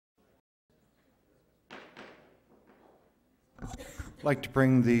I'd like to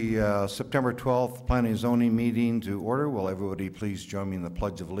bring the September 12th Planning and Zoning meeting to order. Will everybody please join me in the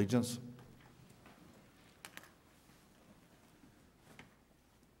Pledge of Allegiance?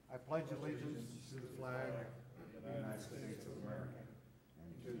 I pledge allegiance to the flag of the United States of America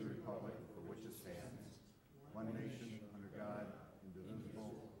and to the republic for which it stands, one nation, under God,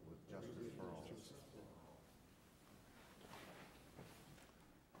 indivisible, with justice for all.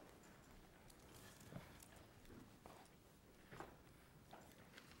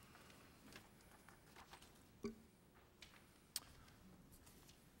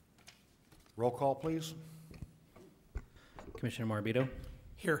 Roll call, please. Commissioner Morabito?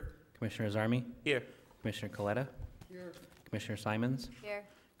 Here. Commissioner Zarmi? Here. Commissioner Coletta? Here. Commissioner Simons? Here.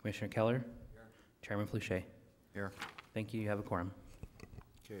 Commissioner Keller? Here. Chairman Fluchet? Here. Thank you. You have a quorum.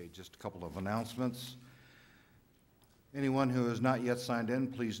 Okay, just a couple of announcements. Anyone who has not yet signed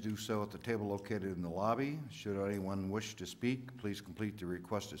in, please do so at the table located in the lobby. Should anyone wish to speak, please complete the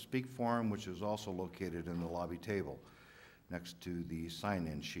request to speak form, which is also located in the lobby table next to the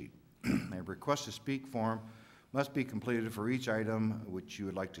sign-in sheet. A request to speak form must be completed for each item which you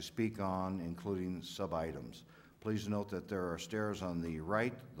would like to speak on, including sub-items. Please note that there are stairs on the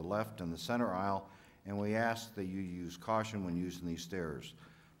right, the left, and the center aisle, and we ask that you use caution when using these stairs.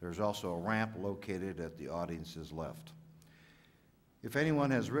 There's also a ramp located at the audience's left. If anyone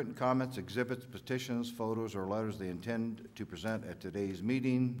has written comments, exhibits, petitions, photos, or letters they intend to present at today's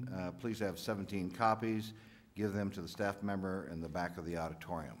meeting, please have 17 copies. Give them to the staff member in the back of the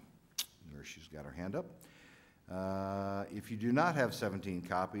auditorium. There she's got her hand up. If you do not have 17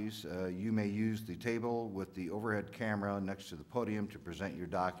 copies, you may use the table with the overhead camera next to the podium to present your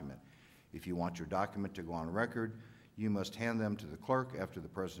document. If you want your document to go on record, you must hand them to the clerk after the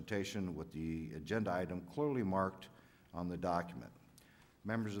presentation with the agenda item clearly marked on the document.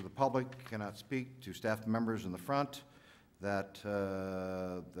 Members of the public cannot speak to staff members in the front that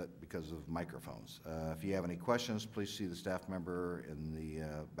because of microphones. If you have any questions, please see the staff member in the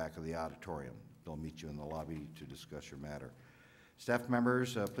back of the auditorium. They'll meet you in the lobby to discuss your matter. Staff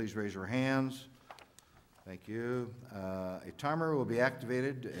members, please raise your hands. Thank you. A timer will be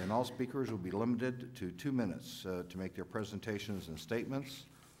activated and all speakers will be limited to 2 minutes to make their presentations and statements.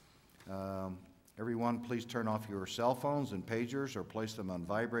 Everyone, please turn off your cell phones and pagers or place them on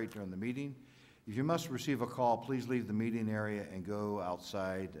vibrate during the meeting. If you must receive a call, please leave the meeting area and go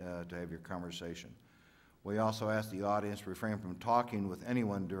outside to have your conversation. We also ask the audience refrain from talking with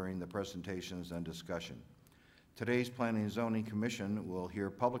anyone during the presentations and discussion. Today's Planning and Zoning Commission will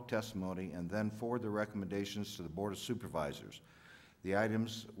hear public testimony and then forward the recommendations to the Board of Supervisors. The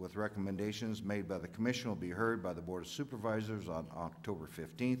items with recommendations made by the Commission will be heard by the Board of Supervisors on October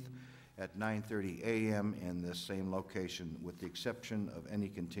 15th at 9:30 a.m. in this same location, with the exception of any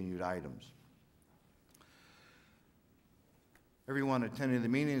continued items. Everyone attending the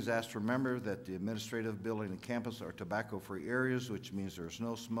meeting is asked to remember that the administrative building and campus are tobacco-free areas, which means there's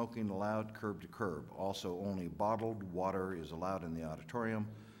no smoking allowed curb to curb. Also, only bottled water is allowed in the auditorium.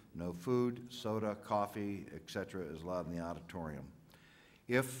 No food, soda, coffee, etc. is allowed in the auditorium.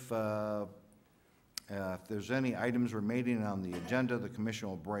 If there's any items remaining on the agenda, the Commission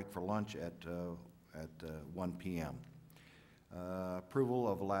will break for lunch at 1 p.m. Approval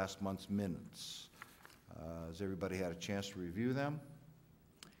of last month's minutes. Has everybody had a chance to review them?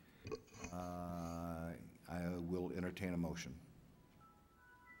 I will entertain a motion.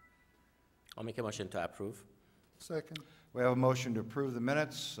 I'll make a motion to approve. Second. We have a motion to approve the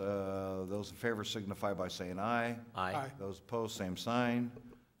minutes. Those in favor signify by saying aye. Aye. Aye. Those opposed, same sign.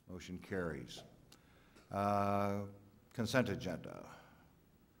 Motion carries. Consent agenda.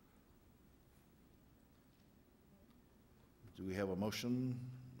 Do we have a motion,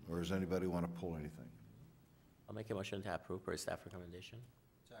 or does anybody want to pull anything? I'll make a motion to approve per staff recommendation.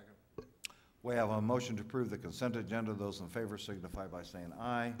 Second. We have a motion to approve the consent agenda. Those in favor signify by saying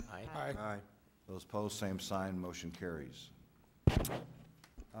aye. Aye. Aye. Those opposed, same sign. Motion carries.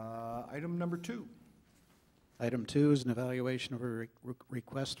 Item number 2. Item 2 is an evaluation of a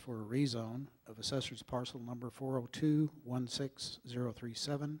request for a rezone of assessor's parcel number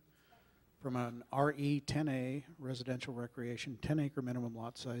 402-16037 from an RE10A residential recreation 10-acre minimum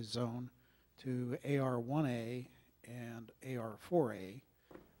lot size zone to AR1A and AR4A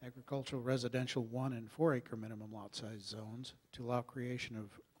agricultural residential 1 and 4 acre minimum lot size zones to allow creation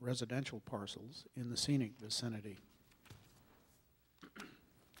of residential parcels in the scenic vicinity.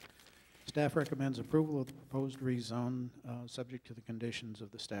 Staff recommends approval of the proposed rezone subject to the conditions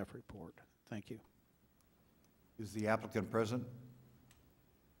of the staff report. Thank you. Is the applicant present?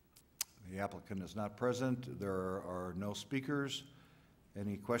 The applicant is not present. There are no speakers.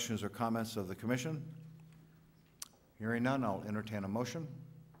 Any questions or comments of the Commission? Hearing none, I'll entertain a motion.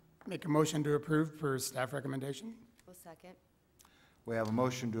 Make a motion to approve per staff recommendation. Will second. We have a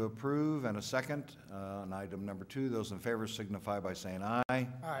motion to approve and a second on item number 2. Those in favor signify by saying aye. Aye.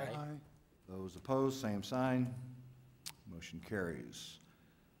 Those opposed, same sign. Motion carries.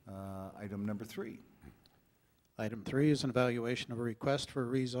 Item number 3. Item 3 is an evaluation of a request for a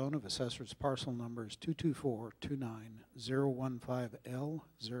rezone of assessor's parcel numbers 224-29-015L,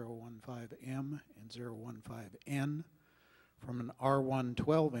 015M, and 015N from an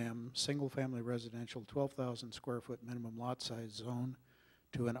R1-12M, single-family residential 12,000 square foot minimum lot size zone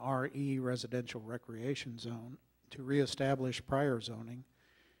to an RE residential recreation zone to reestablish prior zoning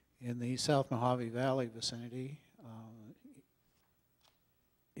in the South Mohave Valley vicinity.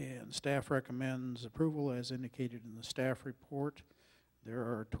 And staff recommends approval as indicated in the staff report. There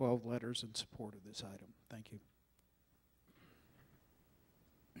are 12 letters in support of this item. Thank you.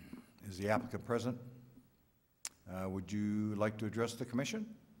 Is the applicant present? Would you like to address the commission?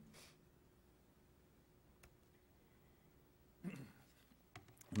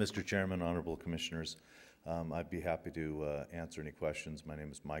 Mr. Chairman, honorable commissioners, I'd be happy to answer any questions. My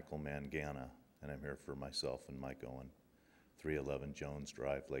name is Michael Mangana, and I'm here for myself and Mike Owen, 311 Jones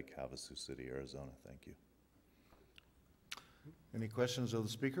Drive, Lake Havasu City, Arizona. Thank you. Any questions of the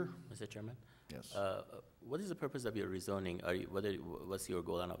speaker? Mr. Chairman, Yes. what is the purpose of your rezoning? What's your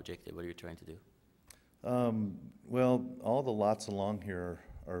goal and objective? What are you trying to do? Well, all the lots along here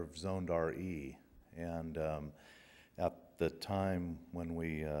are zoned RE, and at the time when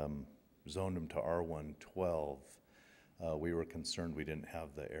we zoned them to R112, we were concerned we didn't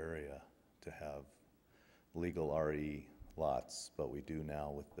have the area to have legal RE lots, but we do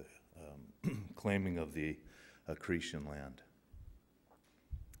now with the claiming of the accretion land.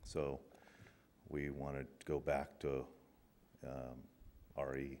 So we wanted to go back to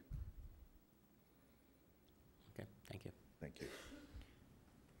RE. Okay, thank you. Thank you.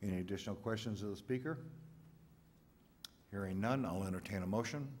 Any additional questions of the speaker? Hearing none, I'll entertain a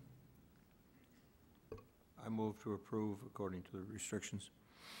motion. I move to approve according to the restrictions.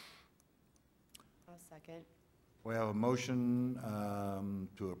 I'll second. We have a motion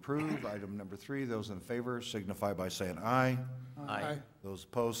to approve item number 3. Those in favor signify by saying aye. Aye. Those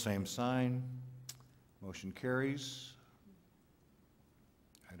opposed, same sign. Motion carries.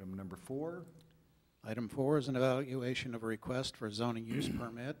 Item number 4. Item 4 is an evaluation of a request for a zoning use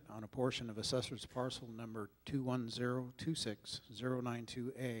permit on a portion of assessor's parcel number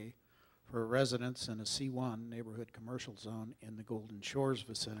 21026-092A for a residence in a C1 neighborhood commercial zone in the Golden Shores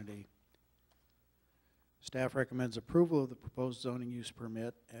vicinity. Staff recommends approval of the proposed zoning use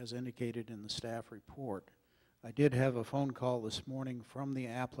permit as indicated in the staff report. I did have a phone call this morning from the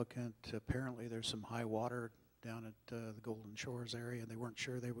applicant. Apparently there's some high water down at the Golden Shores area. They weren't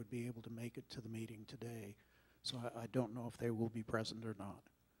sure they would be able to make it to the meeting today. So I don't know if they will be present or not.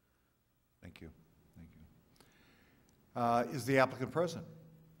 Thank you. Thank you. Is the applicant present?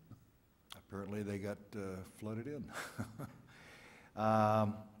 Apparently they got flooded in.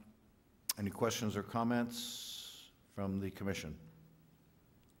 Any questions or comments from the commission?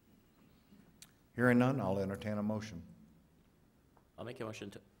 Hearing none, I'll entertain a motion. I'll make a motion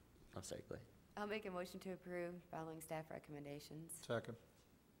to, I'm sorry, go ahead. I'll make a motion to approve following staff recommendations. Second.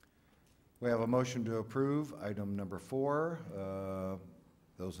 We have a motion to approve item number 4.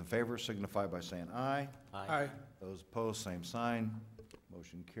 Those in favor signify by saying aye. Aye. Those opposed, same sign.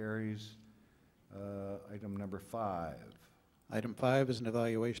 Motion carries. Item number 5. Item 5 is an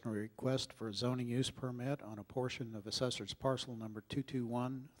evaluation of a request for a zoning use permit on a portion of assessor's parcel number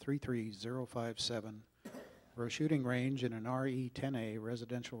 221-33057 for a shooting range in an RE10A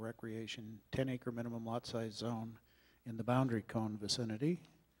residential recreation 10-acre minimum lot size zone in the boundary cone vicinity.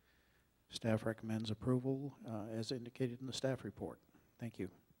 Staff recommends approval as indicated in the staff report. Thank you.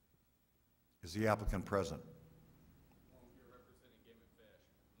 Is the applicant present?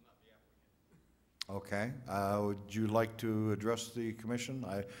 Okay. Would you like to address the commission?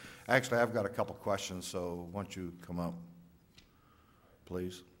 I've got a couple questions, so why don't you come up,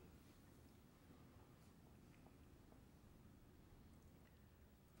 please?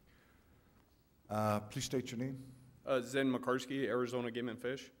 Please state your name. Zen McCarskey, Arizona Game and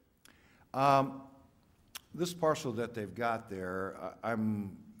Fish. This parcel that they've got there,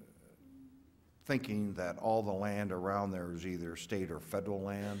 I'm thinking that all the land around there is either state or federal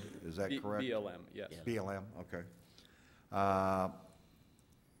land. Is that correct? BLM, yes. Yeah. BLM, okay.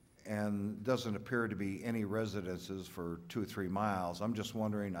 And doesn't appear to be any residences for 2 or 3 miles. I'm just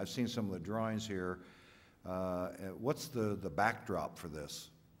wondering, I've seen some of the drawings here. What's the backdrop for this?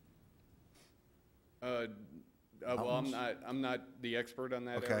 Well, mountains? I'm not the expert on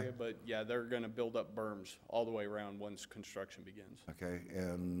that Okay. area, but yeah, they're gonna build up berms all the way around once construction begins. Okay,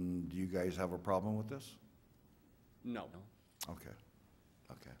 and do you guys have a problem with this? No. Okay,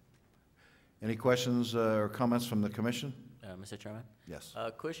 okay. Any questions or comments from the commission? Mr. Chairman? Yes.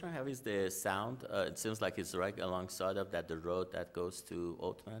 Question I have is the sound. It seems like it's right alongside of that, the road that goes to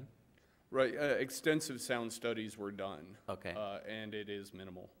Oatman. Right, extensive sound studies were done. Okay. And it is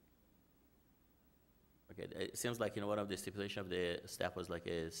minimal. Okay, it seems like, one of the stipulation of the staff was like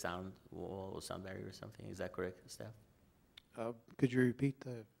a sound wall or sound barrier or something. Is that correct, staff? Could you repeat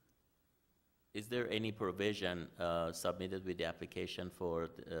the, Is there any provision submitted with the application for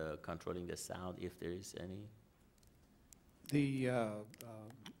controlling the sound, if there is any?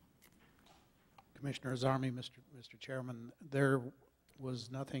 Commissioner Azarmi, Mr. Chairman, there was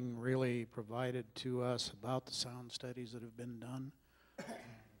nothing really provided to us about the sound studies that have been done.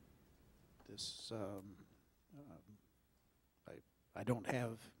 This, I don't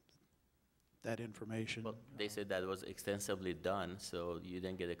have that information. Well, they said that was extensively done, so you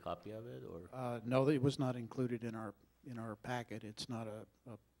didn't get a copy of it, or? No, it was not included in our packet. It's not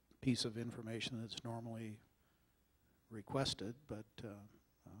a piece of information that's normally requested, but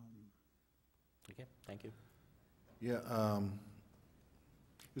Okay, thank you. Yeah,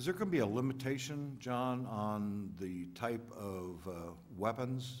 is there going to be a limitation, John, on the type of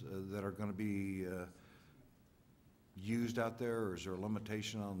weapons that are going to be used out there, or is there a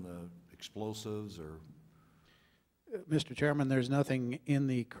limitation on the explosives, or? Mr. Chairman, there's nothing in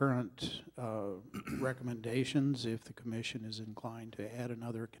the current recommendations. If the commission is inclined to add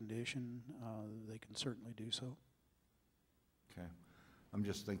another condition, they can certainly do so. Okay. I'm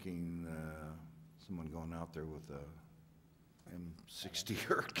just thinking someone going out there with a M60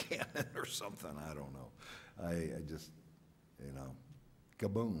 or a cannon or something, I don't know. I just,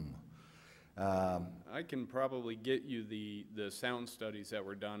 kaboom. I can probably get you the sound studies that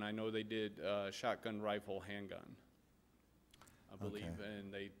were done. I know they did shotgun, rifle, handgun, I believe, Okay.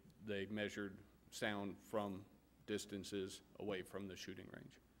 and they measured sound from distances away from the shooting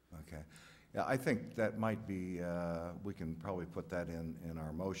range. Okay. Yeah, I think that might be, we can probably put that in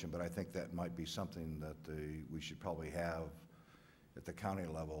our motion, but I think that might be something that we should probably have at the county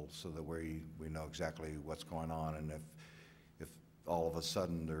level so that we know exactly what's going on, and if all of a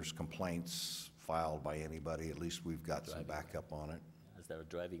sudden there's complaints filed by anybody, at least we've got some backup on it. As they were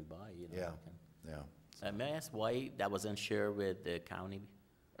driving by, Yeah, we can- yeah. May I ask why that wasn't shared with the county?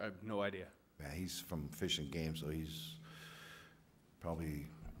 I have no idea. Yeah, he's from Fish and Game, so he's probably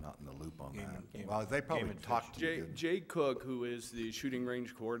not in the loop on that. Well, they probably talked to you. Jay Cook, who is the shooting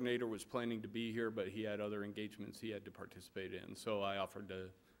range coordinator, was planning to be here, but he had other engagements he had to participate in. So I offered to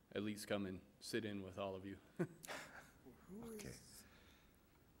at least come and sit in with all of you. Okay.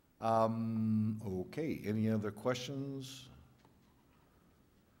 Okay, any other questions?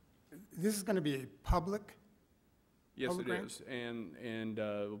 This is going to be a public, Yes, Public it grant? is, and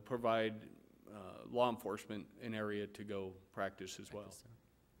will provide law enforcement an area to go practice as well.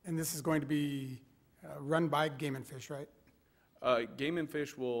 and this is going to be run by Game and Fish, right? Game and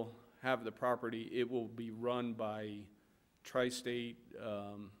Fish will have the property. It will be run by Tri-State,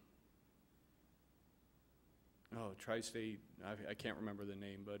 Tri-State, I can't remember the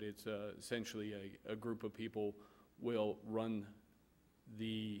name, but it's essentially a group of people will run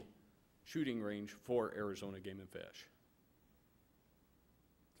the shooting range for Arizona Game and Fish.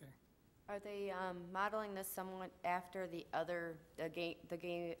 Okay. Are they modeling this somewhat after the other,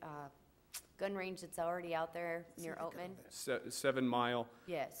 gun range that's already out there near Oatman? 7 Mile.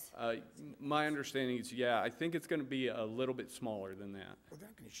 Yes. My understanding is, yeah, I think it's going to be a little bit smaller than that. Well, they're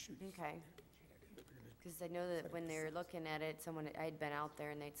not going to shoot. Okay. Because I know that when they're looking at it, I had been out there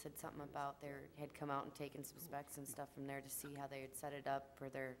and they'd said something about had come out and taken some specs and stuff from there to see how they had set it up for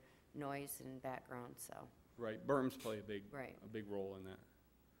their noise and background, so, Right, berms play right, a big role in that.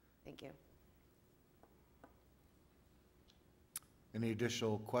 thank you. Any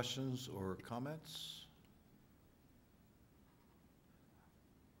additional questions or comments?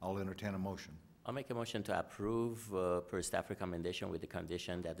 I'll entertain a motion. I'll make a motion to approve per staff recommendation with the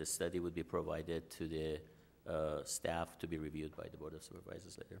condition that the study would be provided to the staff to be reviewed by the Board of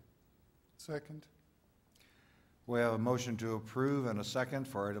Supervisors later. Second. We have a motion to approve and a second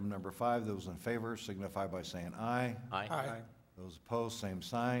for item number 5. Those in favor signify by saying aye. Aye. Aye. Those opposed, same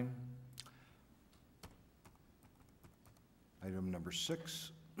sign. Item number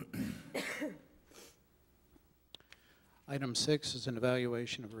 6. Item 6 is an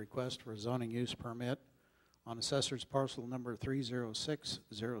evaluation of a request for a zoning use permit on assessor's parcel number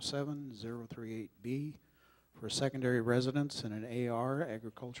 30607-038B for secondary residence in an AR,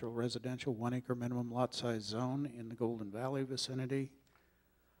 agricultural residential, 1 acre minimum lot size zone in the Golden Valley vicinity.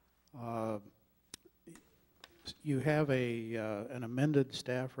 You have an amended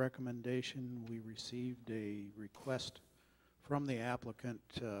staff recommendation. We received a request from the applicant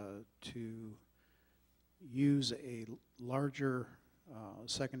to use a larger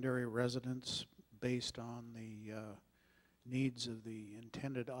secondary residence based on the needs of the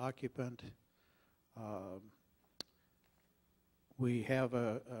intended occupant. We have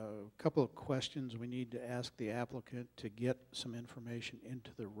a couple of questions we need to ask the applicant to get some information into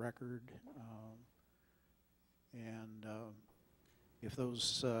the record. If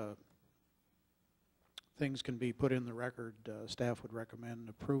those things can be put in the record, staff would recommend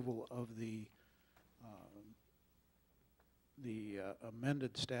approval of the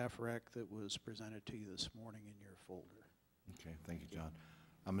amended staff rec that was presented to you this morning in your folder. Okay, thank you, John.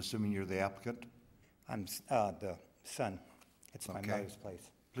 I'm assuming you're the applicant? I'm the son. It's my Okay. mother's place.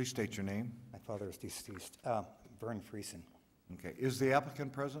 Please state your name. My father is deceased. Vern Friesen. Okay, is the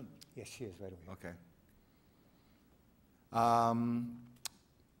applicant present? Yes, she is right away. Okay.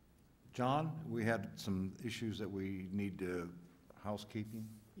 John, we had some issues that we need to housekeeping.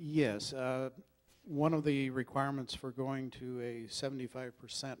 Yes, one of the requirements for going to a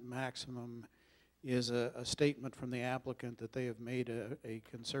 75% maximum is a statement from the applicant that they have made a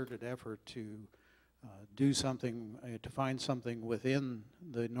concerted effort to do something, to find something within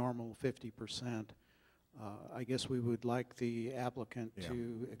the normal 50%. I guess we would like the applicant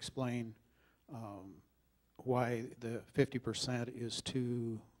to explain why the 50% is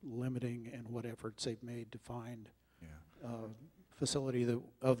too limiting and what efforts they've made to find a facility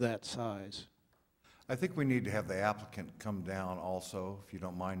of that size. I think we need to have the applicant come down also, if you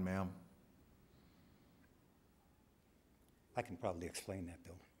don't mind, ma'am. I can probably explain that,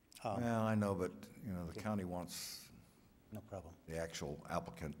 Bill. Well, I know, but, you know, the county wants No problem. the actual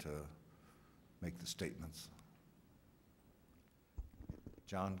applicant to make the statements.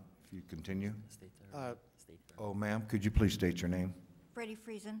 John, if you continue. State their- Oh, ma'am, could you please state your name? Freddie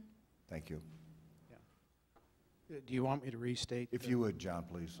Friesen. Thank you. Do you want me to restate? If you would, John,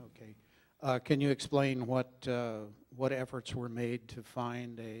 please. Okay. Can you explain what efforts were made to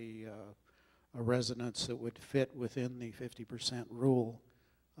find a residence that would fit within the 50% rule?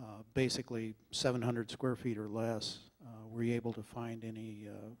 Basically 700 square feet or less. Were you able to find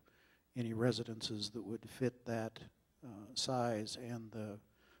any residences that would fit that size and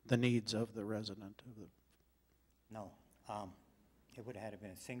the needs of the resident? No. It would have had to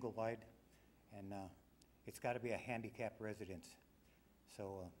been a single wide, and it's got to be a handicap residence.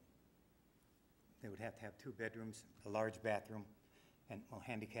 So they would have to have 2 bedrooms, a large bathroom, and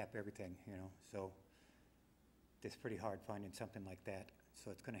handicap everything, you know. So it's pretty hard finding something like that. So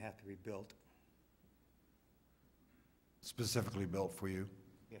it's going to have to be built. Specifically built for you?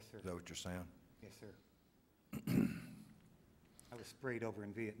 Yes, sir. Is that what you're saying? Yes, sir. I was sprayed over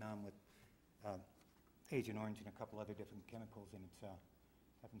in Vietnam with Agent Orange and a couple other different chemicals, and it's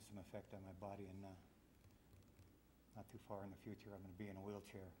having some effect on my body, and not too far in the future, I'm going to be in a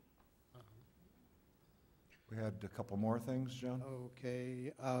wheelchair. We had a couple more things, John?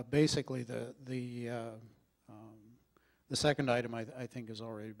 Okay. Basically, the second item I think has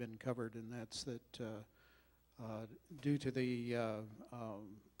already been covered, and that's that due to the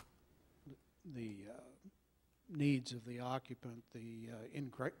needs of the occupant, the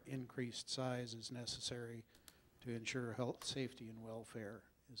increased size is necessary to ensure health, safety, and welfare.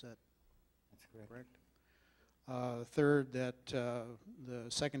 Is that That's correct. correct? Third, that the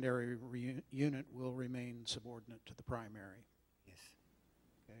secondary unit will remain subordinate to the primary. Yes.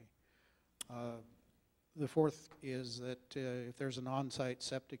 Okay. The fourth is that if there's an on-site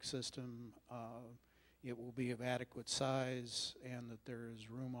septic system, it will be of adequate size and that there is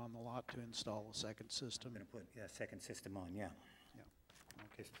room on the lot to install a second I'm system. going to put a second system on, yeah. Yeah.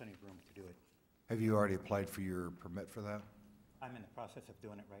 There's plenty of room to do it. Have you already applied for your permit for that? I'm in the process of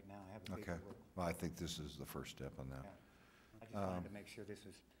doing it right now. I have the Okay. paperwork. Well, I think this is the first step on that. Yeah. I just wanted to make sure this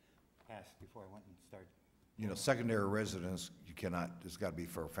was passed before I went and started. You know, secondary residence, you cannot, it's got to be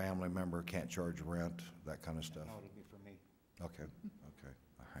for a family member, can't charge rent, that kind of stuff. No, it'll be for me. Okay, okay,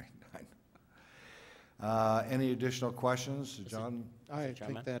 all right. Any additional questions, John? I think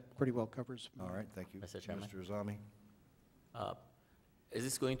Chairman? that pretty well covers. All right, thank you. Mr. Chairman? Mr. Azami? Is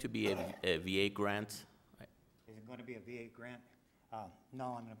this going to be a VA grant? Is it going to be a VA grant?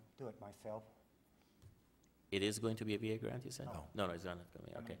 No, I'm going to do it myself. It is going to be a VA grant, you said? No. No, it's not going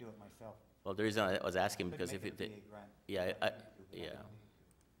to be, I'm okay. going to do it myself. Well, the reason I was asking, Couldn't because make if a it, VA grant.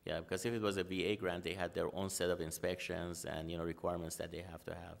 yeah, because if it was a VA grant, they had their own set of inspections and, you know, requirements that they have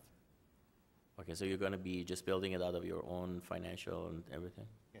to have. Okay, so you're gonna be just building it out of your own financial and everything?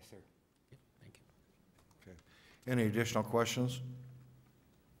 Yes, sir. Thank you. Okay. Any additional questions?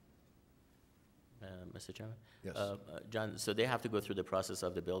 Mr. Chairman? Yes. John, so they have to go through the process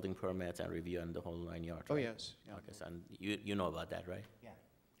of the building permits and review and the whole 9 yards, Oh, right? yes. Yeah. Okay, so, and you know about that, right? Yeah.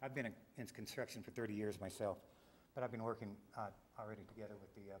 I've been in construction for 30 years myself, but I've been working already together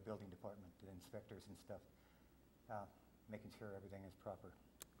with the building department, the inspectors and stuff, making sure everything is proper.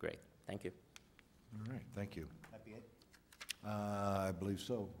 Great, thank you. All right, thank you. That'd be it? I believe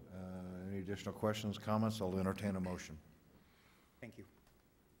so. Any additional questions, comments? I'll entertain a motion. Thank you.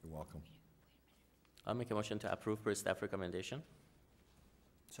 You're welcome. I'll make a motion to approve per staff recommendation.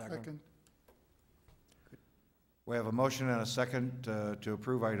 Second. We have a motion and a second to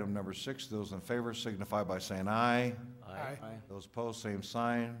approve item number 6. Those in favor signify by saying aye. Aye. Those opposed, same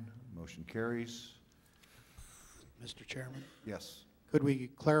sign. Motion carries. Mr. Chairman, Yes. could we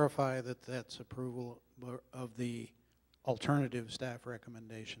clarify that that's approval of the alternative staff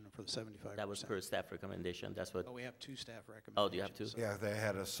recommendation for the 75%? That was per staff recommendation, that's what, Oh, we have two staff recommendations. Oh, do you have two? so- Yeah, they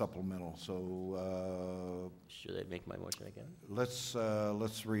had a supplemental, so should I make my motion again? let's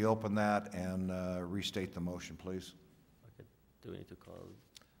reopen that and restate the motion, please. Okay, do we need to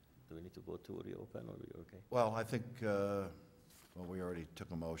vote to reopen, or we okay? Well, I think, well, we already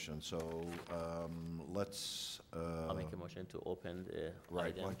took a motion, so let's, I'll make a motion to open the right, why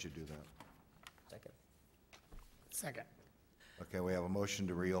item. don't you do that? Second. Second. Okay, we have a motion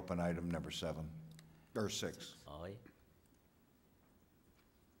to reopen item number 7, or 6. Aye.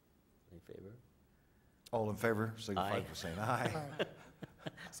 In favor? All in favor, signify Aye. by saying aye.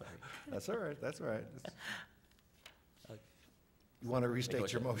 Sorry. That's all right, that's all right. Okay. You want to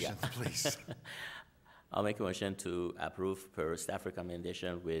restate your motion, motion, please? I'll make a motion to approve per staff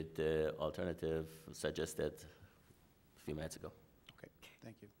recommendation with the alternative suggested a few minutes ago. Okay,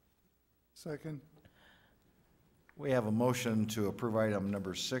 thank you. Second. We have a motion to approve item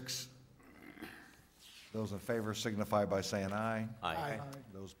number 6. Those in favor signify by saying aye. Aye.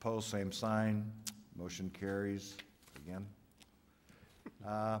 Those opposed, same sign. Motion carries again.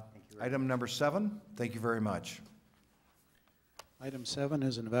 Item number 7, thank you very much. Item 7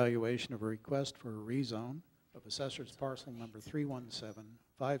 is an evaluation of a request for a rezone of assessor's parcel number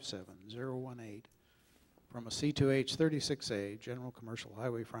 317-57018 from a C2H 36A, general commercial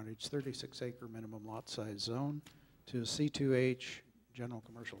highway frontage, 36-acre minimum lot size zone, to a C2H, general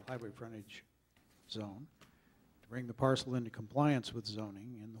commercial highway frontage zone, to bring the parcel into compliance with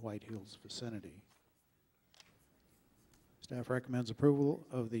zoning in the White Hills vicinity. Staff recommends approval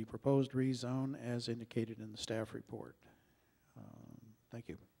of the proposed rezone as indicated in the staff report. Thank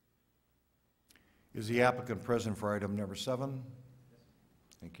you. Is the applicant present for item number 7?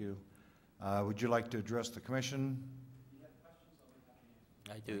 Thank you. Would you like to address the commission?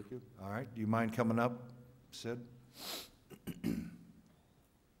 I do. All right, do you mind coming up, Sid?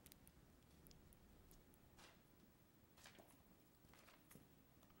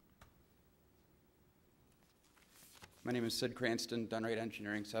 My name is Sid Cranston, Dunright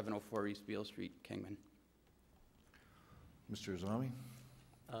Engineering, 704 East Beale Street, Kingman. Mr. Azami?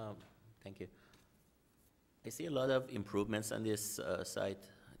 Thank you. I see a lot of improvements on this site.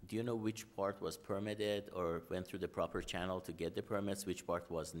 Do you know which part was permitted or went through the proper channel to get the permits, which part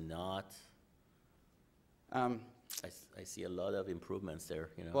was not? I see a lot of improvements there,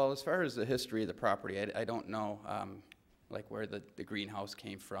 you know. Well, as far as the history of the property, I don't know like where the greenhouse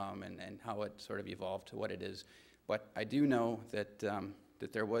came from and how it sort of evolved to what it is. But I do know that,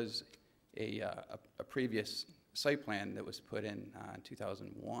 that there was a previous site plan that was put in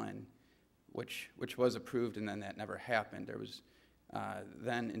 2001, which was approved, and then that never happened. There was,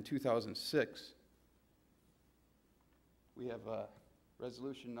 then in 2006, we have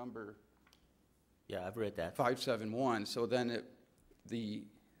resolution number Yeah, I've read that. 571, so then the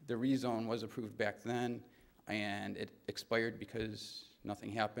rezone was approved back then, and it expired because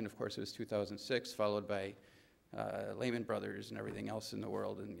nothing happened. Of course, it was 2006, followed by Lehman Brothers and everything else in the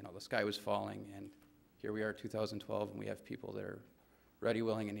world, and you know, the sky was falling, and here we are 2012, and we have people that are ready,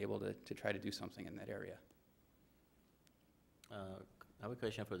 willing, and able to try to do something in that area. I have a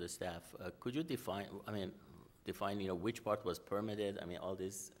question for the staff. Could you define, you know, which part was permitted? I mean, all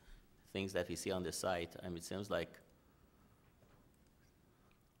these things that we see on the site, I mean, it seems like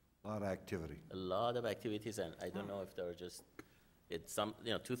A lot of activity. a lot of activities, and I don't know if they're just, it's some,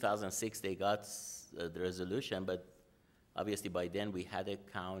 you know, 2006 they got the resolution, but obviously by then we had a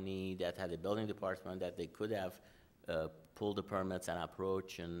county that had a building department that they could have pulled the permits and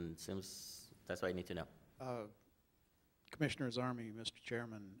approach, and it seems, that's what I need to know. Commissioners Army, Mr.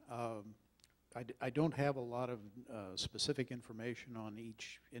 Chairman, I don't have a lot of specific information on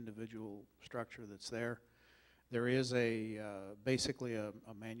each individual structure that's there. There is basically a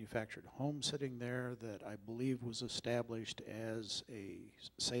manufactured home sitting there that I believe was established as a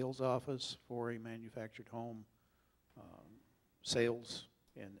sales office for a manufactured home sales.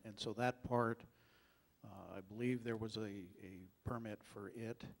 And so that part, I believe there was a permit for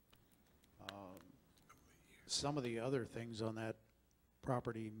it. Some of the other things on that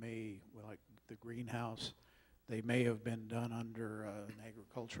property like the greenhouse, they may have been done under an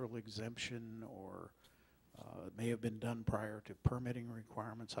agricultural exemption, or it may have been done prior to permitting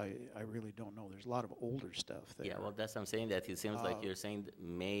requirements. I really don't know. There's a lot of older stuff there. Yeah, well, that's what I'm saying, that it seems like you're saying that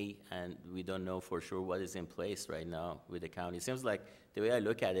may, and we don't know for sure what is in place right now with the county. It seems like the way I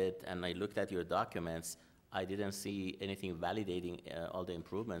look at it, and I looked at your documents, I didn't see anything validating all the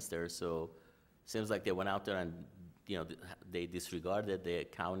improvements there. So it seems like they went out there and, you know, they disregarded the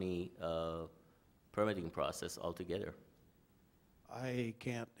county permitting process altogether. I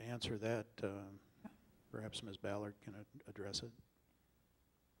can't answer that. Perhaps Ms. Ballard can address it.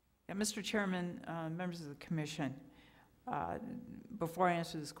 Yeah, Mr. Chairman, members of the commission, before I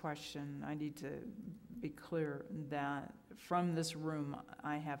answer this question, I need to be clear that from this room,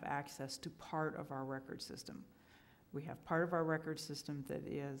 I have access to part of our record system. We have part of our record system that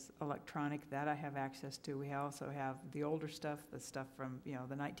is electronic, that I have access to. We also have the older stuff, the stuff from, you know,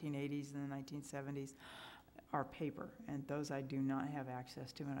 the 1980s and the 1970s, are paper, and those I do not have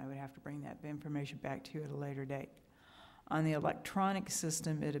access to, and I would have to bring that information back to you at a later date. On the electronic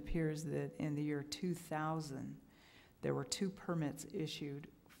system, it appears that in the year 2000, there were 2 permits issued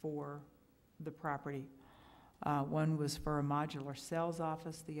for the property. One was for a modular sales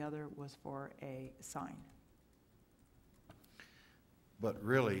office, the other was for a sign. But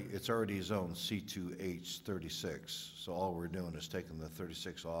really, it's already zoned C2H 36, so all we're doing is taking the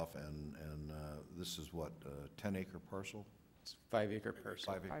 36 off, and this is what, 10-acre parcel? It's 5-acre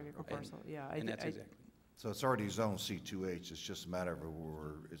parcel. 5-acre parcel, yeah. And that's exactly. So it's already zoned C2H, it's just a matter of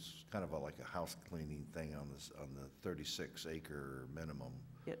it's kind of like a house cleaning thing on the 36-acre minimum.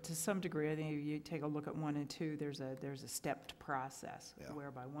 Yeah, to some degree, I think if you take a look at 1 and 2, there's a stepped process Yeah.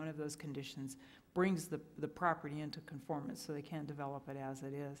 whereby one of those conditions brings the property into conformance so they can't develop it as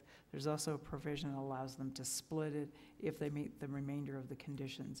it is. There's also a provision that allows them to split it if they meet the remainder of the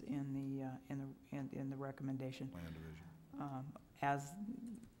conditions in the recommendation. Land division. As,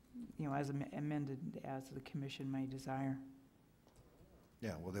 you know, as amended as the commission may desire.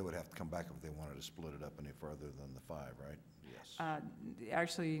 Yeah, well, they would have to come back if they wanted to split it up any further than the 5, right? Yes.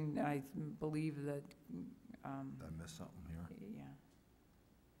 Actually, I believe that, Did I miss something here? yeah.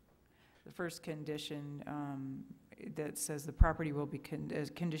 The first condition that says the property will be,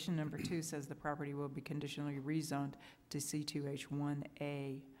 condition number 2 says the property will be conditionally rezoned to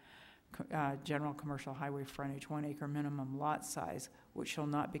C2H1A, general commercial highway frontage, 1-acre minimum lot size, which shall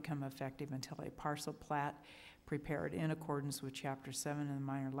not become effective until a parcel plat prepared in accordance with Chapter 7 of the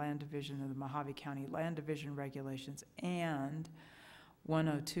Minor Land Division of the Mohave County Land Division Regulations and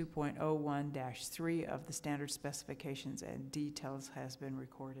 102.01-3 of the standard specifications and details has been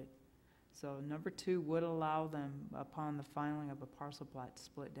recorded. So number 2 would allow them, upon the filing of a parcel plat, to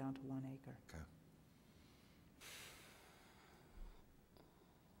split down to 1 acre. Okay.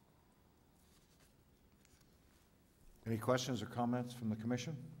 Any questions or comments from the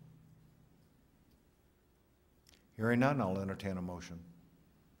commission? Hearing none, I'll entertain a motion.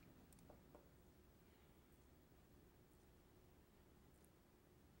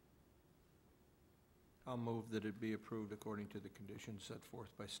 I'll move that it be approved according to the conditions set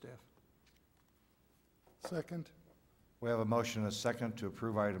forth by staff. Second. We have a motion and a second to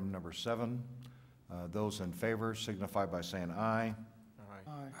approve item number 7. Those in favor signify by saying aye. Aye.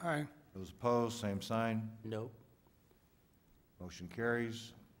 Aye. Those opposed, same sign. Nope. Motion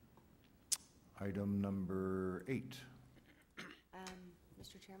carries. Item number 8.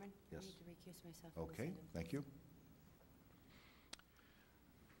 Mr. Chairman? Yes. I need to recuse myself from this Okay, item. thank you.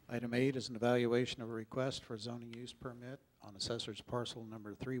 Item 8 is an evaluation of a request for zoning use permit on assessor's parcel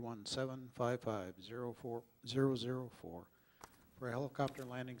number 31755040004 for a helicopter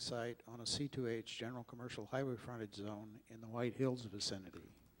landing site on a C2H general commercial highway frontage zone in the White Hills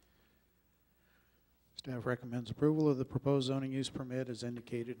vicinity. Staff recommends approval of the proposed zoning use permit as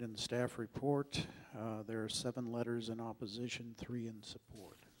indicated in the staff report. There are 7 letters in opposition, 3 in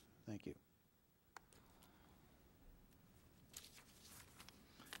support. Thank you.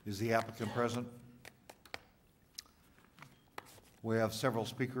 Is the applicant present? We have several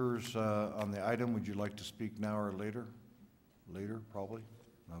speakers on the item. Would you like to speak now or later? Later, probably?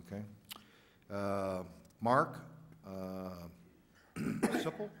 Okay. Mark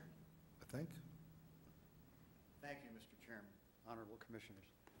Sipple, I Think? Thank you, Mr. Chairman, honorable commissioners.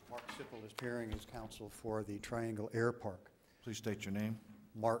 Mark Sipple is appearing as counsel for the Triangle Air Park. Please state your name.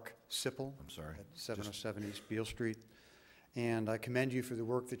 Mark Sipple. I'm sorry. At 707 East Beale Street. And I commend you for the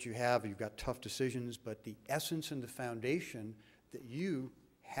work that you have. You've got tough decisions, but the essence and the foundation that you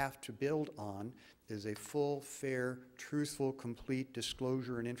have to build on is a full, fair, truthful, complete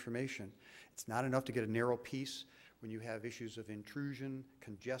disclosure and information. It's not enough to get a narrow piece when you have issues of intrusion,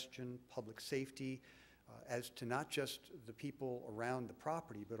 congestion, public safety, as to not just the people around the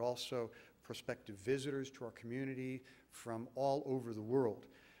property, but also prospective visitors to our community from all over the world.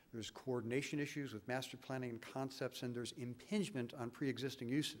 There's coordination issues with master planning and concepts, and there's impingement on pre-existing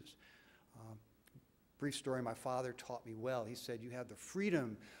uses. Brief story my father taught me well. He said, you have the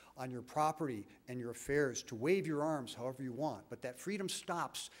freedom on your property and your affairs to wave your arms however you want, but that freedom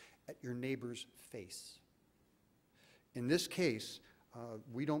stops at your neighbor's face. In this case,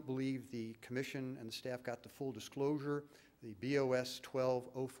 we don't believe the commission and the staff got the full disclosure. The BOS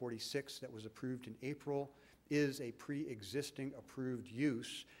 12046 that was approved in April is a pre-existing approved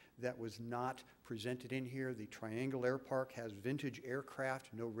use that was not presented in here. The Triangle Air Park has vintage aircraft,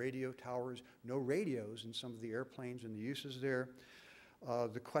 no radio towers, no radios in some of the airplanes and the uses there.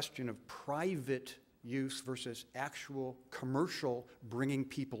 The question of private use versus actual commercial bringing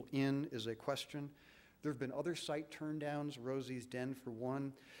people in is a question. There have been other site turndowns, Rosie's Den for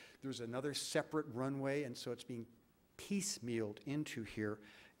one. There's another separate runway, and so it's being piecemealed into here.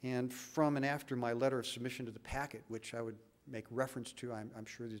 And from and after my letter of submission to the packet, which I would make reference to, I'm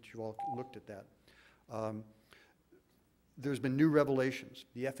sure that you all looked at that, there's been new revelations.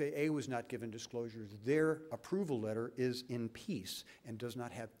 The FAA was not given disclosures. Their approval letter is in piece and does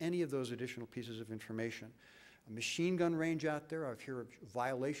not have any of those additional pieces of information. A machine gun range out there, I've heard of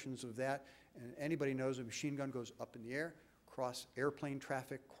violations of that, and anybody knows a machine gun goes up in the air, cross airplane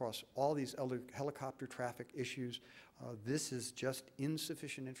traffic, cross all these other helicopter traffic issues. This is just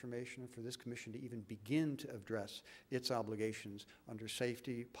insufficient information for this commission to even begin to address its obligations under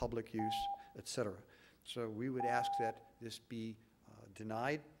safety, public use, et cetera. So we would ask that this be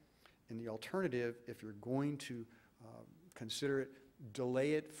denied. In the alternative, if you're going to consider it,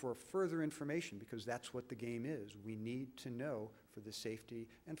 delay it for further information, because that's what the game is. We need to know for the safety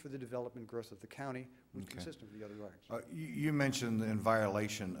and for the development growth of the county, which is consistent with the other regs. You mentioned in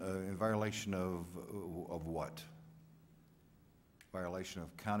violation of what? Violation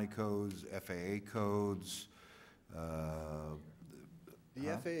of county codes, FAA codes, the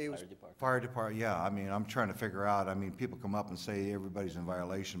FAA was Fire department, yeah. I mean, I'm trying to figure out, I mean, people come up and say everybody's in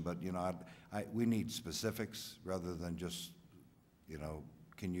violation, but, you know, we need specifics rather than just, you know,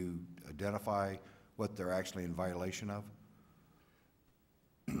 can you identify what they're actually in violation of?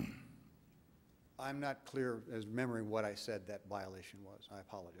 I'm not clear as remembering what I said that violation was. I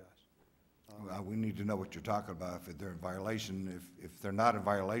apologize. We need to know what you're talking about if they're in violation. If they're not in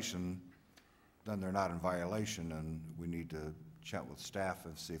violation, then they're not in violation, and we need to chat with staff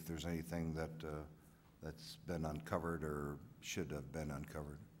and see if there's anything that that's been uncovered or should have been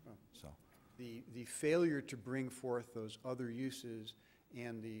uncovered. So the failure to bring forth those other uses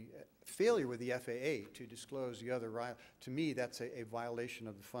and the failure with the FAA to disclose the other, to me, that's a violation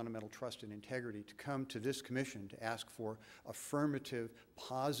of the fundamental trust and integrity to come to this commission to ask for affirmative,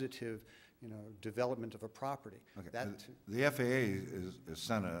 positive, you know, development of a property. okay. The FAA is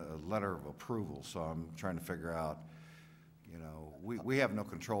sent a letter of approval, so I'm trying to figure out, you know, we have no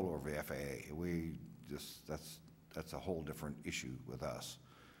control over the FAA. We just, that's a whole different issue with us.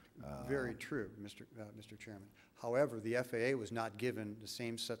 Very true, Mr. Chairman. However, the FAA was not given the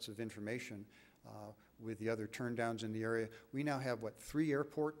same sets of information with the other turndowns in the area. We now have, what, 3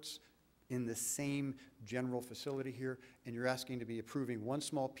 airports in the same general facility here, and you're asking to be approving one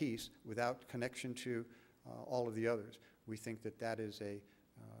small piece without connection to all of the others. We think that that is a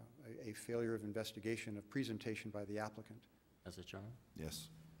failure of investigation, of presentation by the applicant. Mr. Chairman? Yes.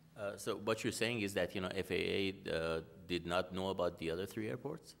 So what you're saying is that, you know, FAA did not know about the other 3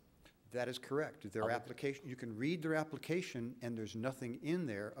 airports? That is correct. Their application, you can read their application, and there's nothing in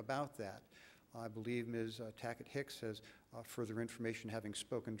there about that. I believe Ms. Tackett-Hicks has further information, having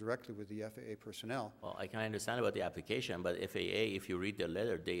spoken directly with the FAA personnel. Well, I can understand about the application, but FAA, if you read the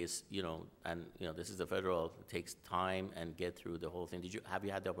letter, you know, and, you know, this is the federal, it takes time and get through the whole thing. Have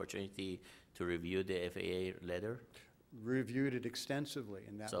you had the opportunity to review the FAA letter? Reviewed it extensively,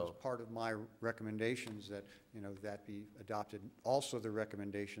 and that was part of my recommendations, that, you know, that be adopted. Also the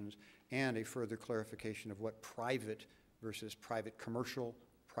recommendations and a further clarification of what private versus private commercial,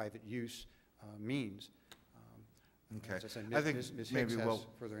 private use means. Okay. As I said, I think Ms. maybe Hicks we'll- has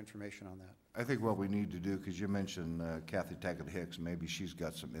further information on that. I think what we need to do, because you mentioned Kathy Tackett Hicks, maybe she's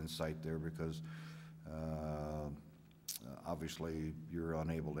got some insight there, because obviously you're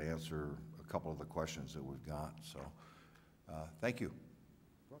unable to answer a couple of the questions that we've got, so thank you.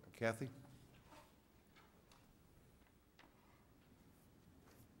 Welcome. Kathy?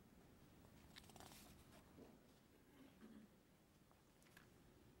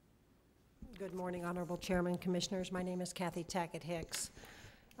 Good morning, Honorable Chairman, Commissioners. My name is Kathy Tackett Hicks.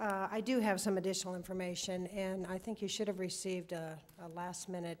 I do have some additional information, and I think you should have received a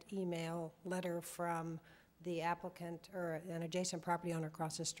last-minute email letter from the applicant or an adjacent property owner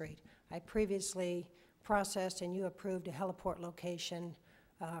across the street. I previously processed and you approved a heliport location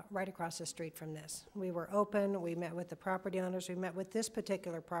right across the street from this. We were open, we met with the property owners, we met with this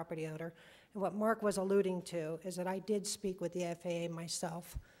particular property owner, and what Mark was alluding to is that I did speak with the FAA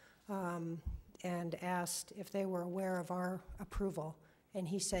myself and asked if they were aware of our approval, and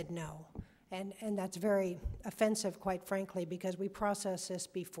he said no. And that's very offensive, quite frankly, because we processed this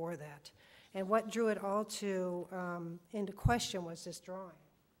before that. And what drew it all into question was this drawing.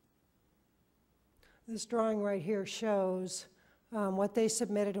 This drawing right here shows what they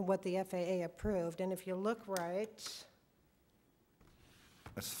submitted and what the FAA approved. And if you look right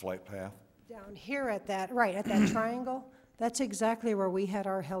That's the flight path. down here at that, right, at that triangle, that's exactly where we had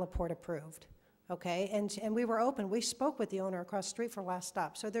our heliport approved, okay? And we were open. We spoke with the owner across the street for last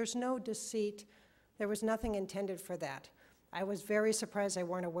stop. So there's no deceit. There was nothing intended for that. I was very surprised they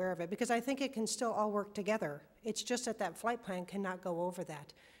weren't aware of it, because I think it can still all work together. It's just that that flight plan cannot go over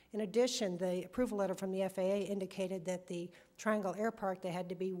that. In addition, the approval letter from the FAA indicated that the Triangle Air Park, they had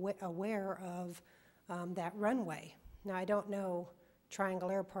to be aware of that runway. Now, I don't know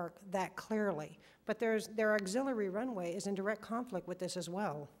Triangle Air Park that clearly, but their auxiliary runway is in direct conflict with this as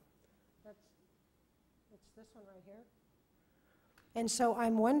well. It's this one right here. And so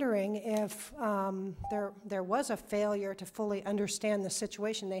I'm wondering if there was a failure to fully understand the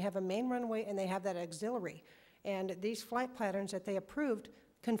situation. They have a main runway and they have that auxiliary. And these flight patterns that they approved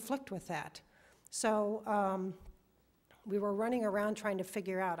conflict with that. So we were running around trying to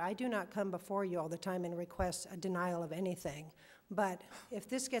figure out. I do not come before you all the time and request a denial of anything. But if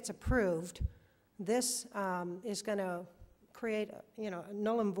this gets approved, this is going to create,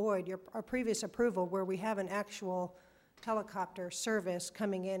 null and void our previous approval where we have an actual helicopter service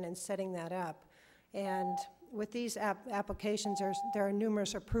coming in and setting that up. And with these applications, there are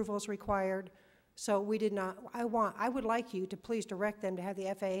numerous approvals required. So we did not, I would like you to please direct them to have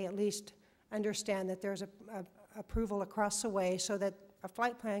the FAA at least understand that there's a approval across the way so that a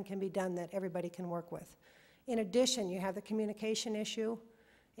flight plan can be done that everybody can work with. In addition, you have the communication issue,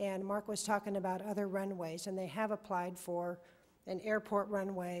 and Mark was talking about other runways, and they have applied for an airport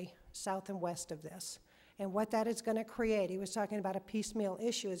runway south and west of this. And what that is going to create, he was talking about a piecemeal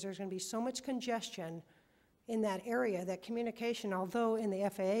issue, is there's going to be so much congestion in that area that communication, although in the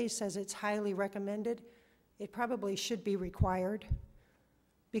FAA says it's highly recommended, it probably should be required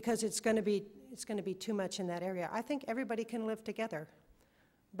because it's going to be too much in that area. I think everybody can live together.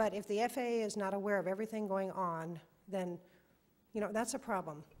 But if the FAA is not aware of everything going on, then, that's a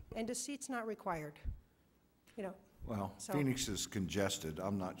problem. And deceit's not required, Well, So- Phoenix is congested.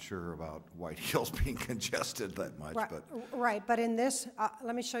 I'm not sure about White Hills being congested that much, Right, but right, but in this,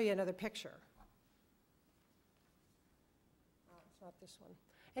 let me show you another picture. Oh, it's not this one.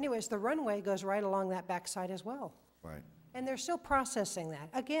 Anyways, the runway goes right along that backside as well. right. And they're still processing that.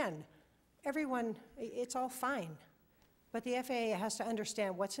 Again, everyone, it's all fine. But the FAA has to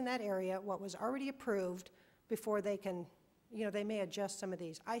understand what's in that area, what was already approved, before they can, they may adjust some of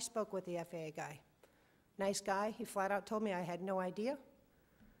these. I spoke with the FAA guy. Nice guy. He flat out told me I had no idea.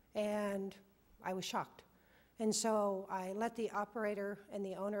 And I was shocked. And so I let the operator and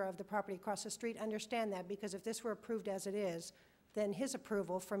the owner of the property across the street understand that, because if this were approved as it is, then his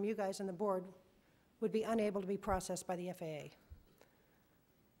approval from you guys on the board would be unable to be processed by the FAA.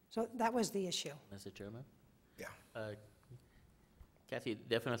 So that was the issue. Mr. Chairman? Yeah. Kathy,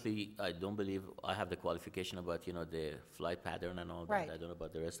 definitely, I don't believe I have the qualification about, the flight pattern and all that. Right. I don't know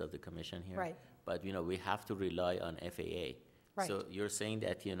about the rest of the commission here. Right. But, we have to rely on FAA. Right. So you're saying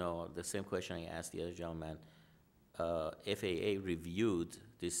that, the same question I asked the other gentleman, FAA reviewed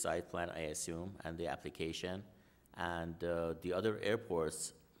this site plan, I assume, and the application, and the other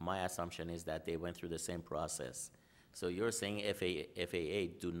airports, my assumption is that they went through the same process. So you're saying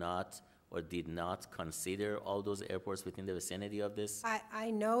FAA do not or did not consider all those airports within the vicinity of this?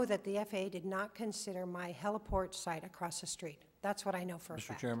 I know that the FAA did not consider my heliport site across the street. That's what I know for a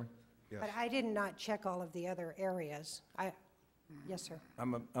fact. Mr. Chairman? But I did not check all of the other areas. Yes, sir.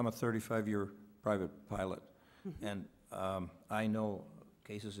 I'm a 35-year private pilot, And I know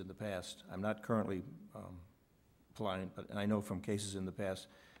cases in the past, I'm not currently applying, but I know from cases in the past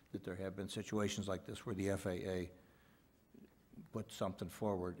that there have been situations like this where the FAA put something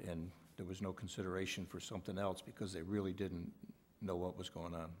forward and there was no consideration for something else because they really didn't know what was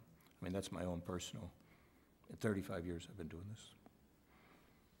going on. I mean, that's my own personal, 35 years I've been doing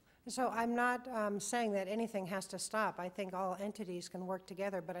this. So I'm not saying that anything has to stop. I think all entities can work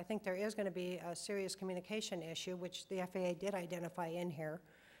together, but I think there is going to be a serious communication issue, which the FAA did identify in here,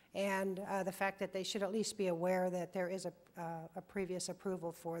 and the fact that they should at least be aware that there is a previous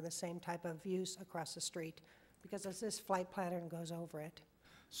approval for the same type of use across the street, because as this flight pattern goes over it.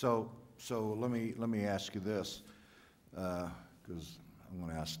 So let me ask you this, because I'm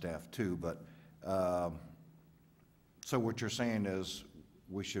going to ask staff too, but, so what you're saying is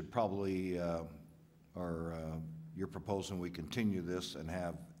we should probably, you're proposing we continue this and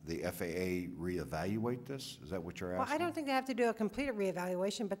have the FAA reevaluate this? Is that what you're asking? Well, I don't think they have to do a complete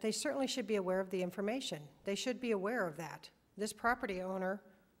reevaluation, but they certainly should be aware of the information. They should be aware of that. This property owner,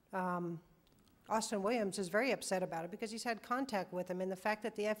 Austin Williams, is very upset about it because he's had contact with him, and the fact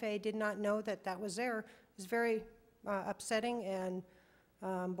that the FAA did not know that that was there is very upsetting and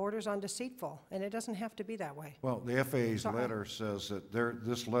borders on deceitful, and it doesn't have to be that way. Well, the FAA's letter says that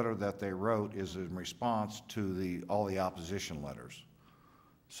this letter that they wrote is in response to all the opposition letters.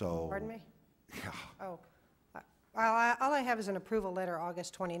 So. Pardon me? Yeah. Oh, all I have is an approval letter,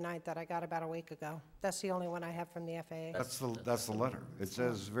 August 29th, that I got about a week ago. That's the only one I have from the FAA. That's the letter. It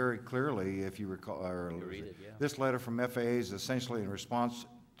says very clearly, if you recall, read it, yeah. This letter from FAA is essentially in response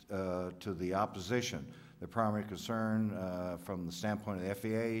to the opposition. The primary concern from the standpoint of the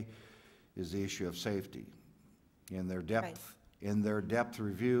FAA is the issue of safety. In their depth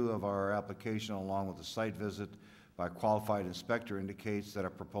review of our application, along with the site visit by a qualified inspector, indicates that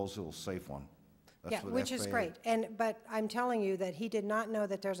our proposal is a safe one. That's Yeah, what which is FAA great. But I'm telling you that he did not know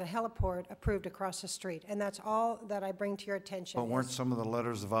that there's a heliport approved across the street, and that's all that I bring to your attention. But weren't is- some of the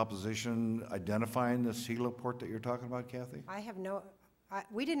letters of opposition identifying this heliport that you're talking about, Kathy? I have no,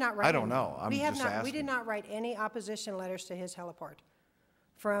 we did not write. I don't any- know. I'm we have just not- We asking. did not write any opposition letters to his heliport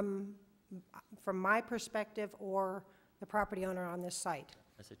from my perspective or the property owner on this site.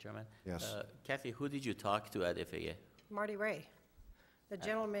 Mr. Chairman? Yes. Kathy, who did you talk to at FAA? Marty Ray, the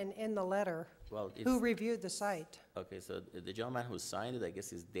gentleman in the letter Well, who it's, reviewed the site, okay, so the gentleman who signed it, I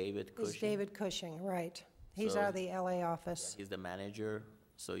guess, is David Cushing. is David Cushing, right. He's So- out of the LA office. He's the manager,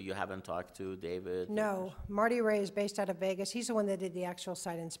 so you haven't talked to David? No, Marty Ray is based out of Vegas. He's the one that did the actual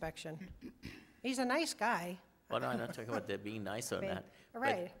site inspection. He's a nice guy. Well, no, I'm not talking about that being nice or I mean, not.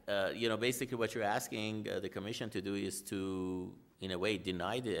 right. But, you know, basically what you're asking the commission to do is to, in a way,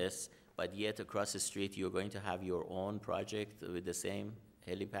 deny this, but yet across the street, you're going to have your own project with the same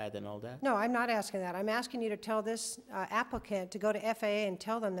helipad and all that? No, I'm not asking that. I'm asking you to tell this applicant to go to FAA and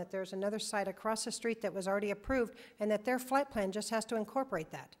tell them that there's another site across the street that was already approved and that their flight plan just has to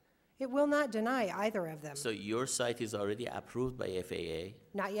incorporate that. It will not deny either of them. So your site is already approved by FAA?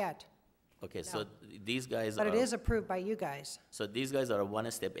 Not yet, Okay, so these guys but are... it is approved by you guys. So these guys are one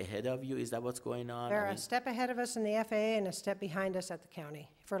step ahead of you? Is that what's going on? They're I a mean, step ahead of us in the FAA and a step behind us at the county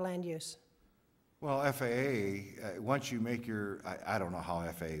for land use. Well, FAA, once you make I don't know how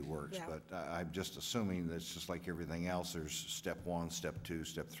FAA works, Yeah. but I'm just assuming that it's just like everything else. There's step 1, step 2,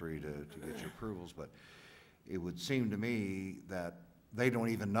 step 3 to get your approvals. But it would seem to me that they don't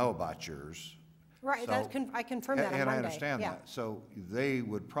even know about yours. Right, So- I confirmed that on Monday. And I understand Yeah, that. So they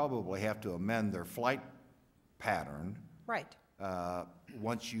would probably have to amend their flight pattern right.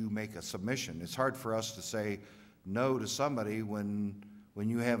 once you make a submission. It's hard for us to say no to somebody when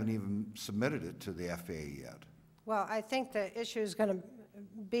you haven't even submitted it to the FAA yet. Well, I think the issue is going to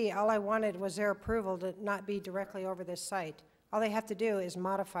be, all I wanted was their approval to not be directly over this site. All they have to do is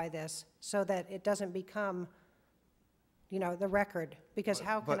modify this so that it doesn't become, the record, because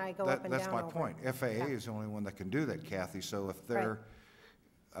how can But I go up and down over That's my it? point. FAA Yeah. is the only one that can do that, Kathy, so if they're,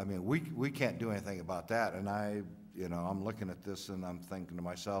 I mean, we can't do anything about that, and I'm looking at this and I'm thinking to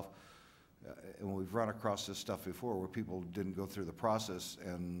myself, and we've run across this stuff before where people didn't go through the process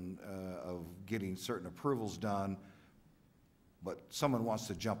of getting certain approvals done, but someone wants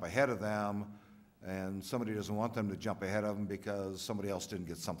to jump ahead of them, and somebody doesn't want them to jump ahead of them because somebody else didn't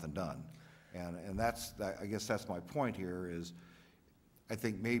get something done. And I guess that's my point here is, I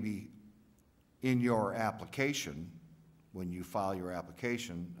think maybe in your application, when you file your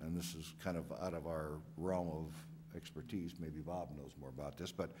application, and this is kind of out of our realm of expertise, maybe Bob knows more about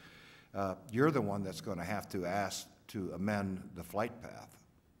this, but you're the one that's going to have to ask to amend the flight path,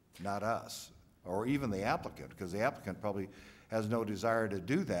 not us. or even the applicant, because the applicant probably has no desire to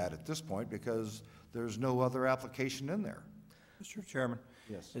do that at this point because there's no other application in there. Mr. Chairman?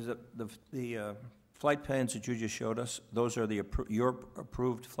 Yes. Is it the flight plans that you just showed us, those are your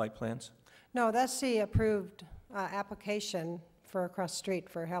approved flight plans? No, that's the approved application for across the street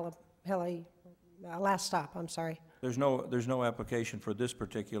for last stop, I'm sorry. There's no application for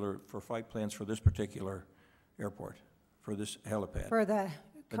flight plans for this particular airport, for this helipad? For the,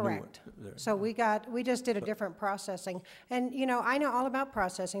 The new correct. one. So we just did a different processing. And, I know all about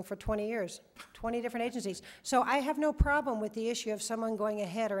processing for 20 years, 20 different agencies. So I have no problem with the issue of someone going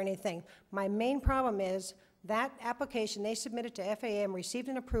ahead or anything. My main problem is that application they submitted to FAA and received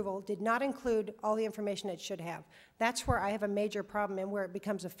an approval did not include all the information it should have. That's where I have a major problem and where it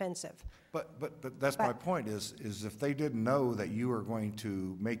becomes offensive. But that's my point is if they didn't know that you were going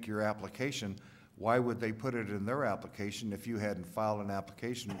to make your application, why would they put it in their application if you hadn't filed an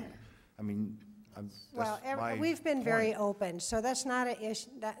application? I mean, Well, that's my we've been very point. open, so that's not an issue,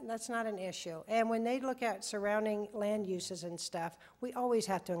 that's not an issue. And when they look at surrounding land uses and stuff, we always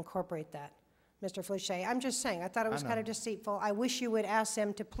have to incorporate that, Mr. Flechet. I'm just saying, I thought it was kind of deceitful. I wish you would ask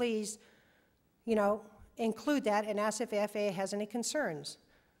them to please, include that and ask if the FAA has any concerns.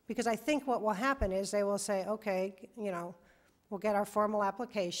 Because I think what will happen is they will say, okay, we'll get our formal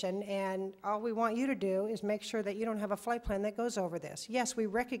application, and all we want you to do is make sure that you don't have a flight plan that goes over this. Yes, we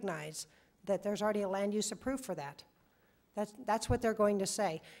recognize that there's already a land use approved for that. That's what they're going to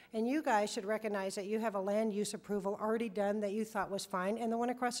say. And you guys should recognize that you have a land use approval already done that you thought was fine, and the one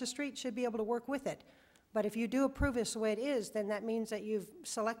across the street should be able to work with it. But if you do approve this the way it is, then that means that you've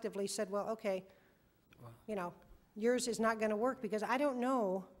selectively said, well, okay, yours is not going to work, because I don't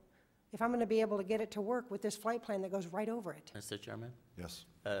know if I'm going to be able to get it to work with this flight plan that goes right over it. Mr. Chairman? Yes.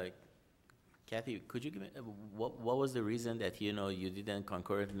 Kathy, could you give me, what was the reason that, you didn't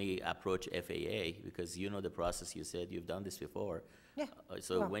concurrently approach FAA? Because you know the process, you said you've done this before. Yeah.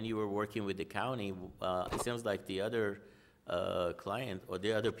 So well, when you were working with the county, it seems like the other client or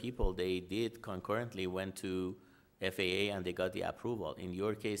the other people, they did concurrently went to FAA and they got the approval. In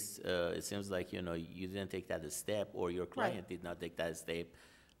your case, it seems like, you didn't take that a step, or your client did not take that step.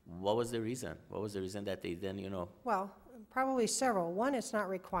 What was the reason? What was the reason that they then, Well, probably several. One, it's not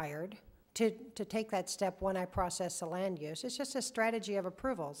required to take that step when I process the land use. It's just a strategy of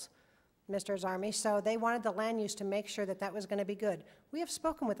approvals, Mr. Zarmi. So they wanted the land use to make sure that that was going to be good. We have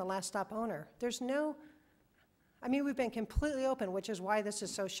spoken with the last stop owner. We've been completely open, which is why this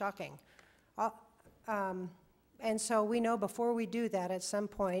is so shocking. And so we know before we do that, at some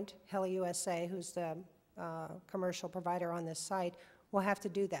point, Heli USA, who's the commercial provider on this site, will have to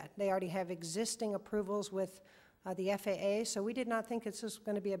do that. They already have existing approvals with the FAA, so we did not think this was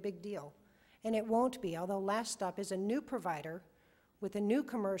going to be a big deal. And it won't be, although Last Stop is a new provider with a new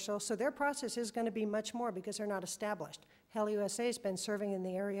commercial, so their process is going to be much more because they're not established. Heli USA has been serving in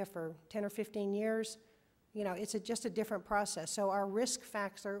the area for 10 or 15 years. It's just a different process. So our risk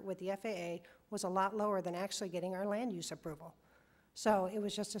factor with the FAA was a lot lower than actually getting our land use approval. So it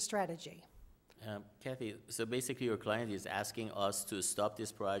was just a strategy. Kathy, so basically your client is asking us to stop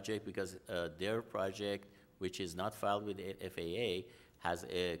this project because their project, which is not filed with the FAA, has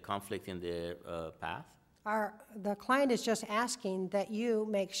a conflict in their path? The client is just asking that you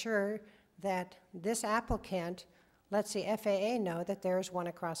make sure that this applicant lets the FAA know that there's one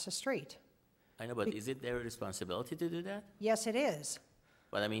across the street. I know, but is it their responsibility to do that? Yes, it is.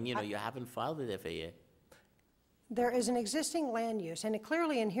 But you haven't filed with FAA. There is an existing land use, and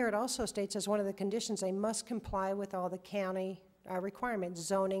clearly in here it also states as one of the conditions they must comply with all the county requirements,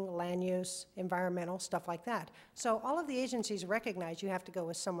 zoning, land use, environmental, stuff like that. So all of the agencies recognize you have to go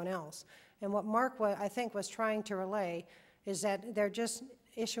with someone else. And what Mark, I think, was trying to relay is that they're just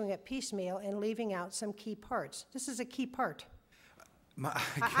issuing it piecemeal and leaving out some key parts. This is a key part.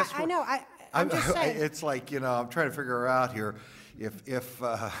 I know, I'm just saying. It's like, I'm trying to figure out here, if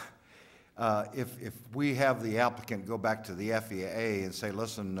we have the applicant go back to the FAA and say,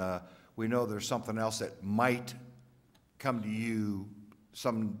 listen, we know there's something else that might come to you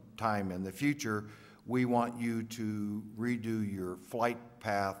sometime in the future, we want you to redo your flight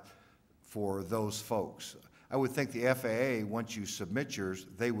path for those folks. I would think the FAA, once you submit yours,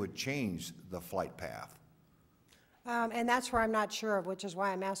 they would change the flight path. And that's where I'm not sure of, which is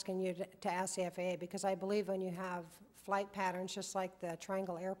why I'm asking you to ask the FAA, because I believe when you have flight patterns, just like the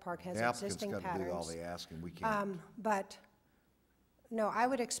Triangle Air Park has existing patterns. The applicant's got to do all the asking, we can't. But, no, I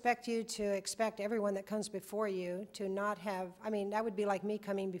would expect you to expect everyone that comes before you to not have, that would be like me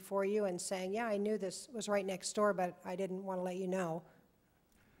coming before you and saying, yeah, I knew this was right next door, but I didn't want to let you know.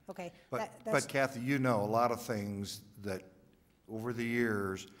 Okay. But Kathy, a lot of things that over the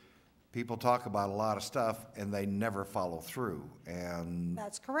years, people talk about a lot of stuff and they never follow through. And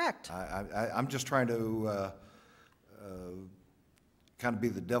That's correct. I'm just trying to kind of be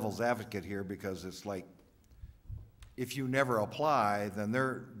the devil's advocate here, because it's like, if you never apply, then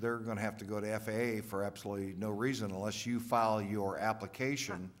they're going to have to go to FAA for absolutely no reason unless you file your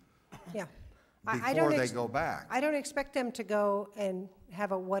application Yeah. before they go back. I don't expect them to go and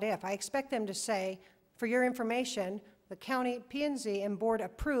have a what if. I expect them to say, for your information, the county, P&Z, and board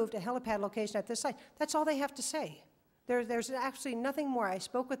approved a helipad location at this site. That's all they have to say. There's actually nothing more. I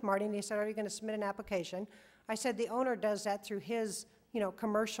spoke with Marty, and he said, are you going to submit an application? I said the owner does that through his,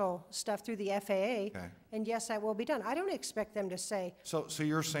 commercial stuff through the FAA, and yes, that will be done. I don't expect them to say, So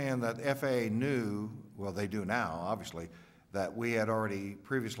you're saying that FAA knew, well, they do now, obviously, that we had already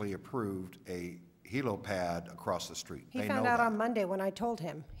previously approved a helipad across the street. he They found know out that. on Monday when I told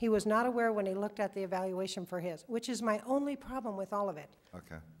him. He was not aware when he looked at the evaluation for his, which is my only problem with all of it.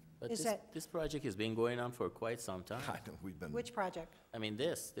 Okay. But Is this project has been going on for quite some time. I know, we've been, Which project? I mean,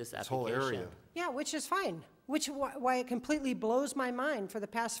 this whole application. area. Yeah, which is fine, why it completely blows my mind. For the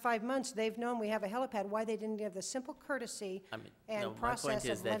past 5 months, they've known we have a helipad, why they didn't give the simple courtesy I mean, and no, my point process is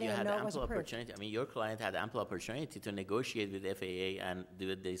of that letting you them had know it was ample approved. opportunity. I mean, your client had ample opportunity to negotiate with FAA and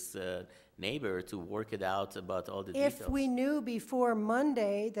with this neighbor to work it out about all the details. If we knew before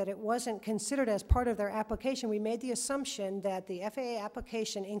Monday that it wasn't considered as part of their application, we made the assumption that the FAA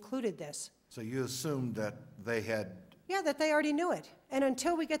application included this. So you assumed that they had, Yeah, that they already knew it. And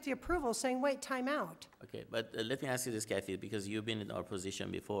until we get the approval saying, wait, time out. Okay, but let me ask you this, Kathy, because you've been in our position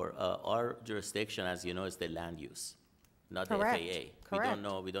before. Our jurisdiction, as you know, is the land use, not the Correct, FAA. correct.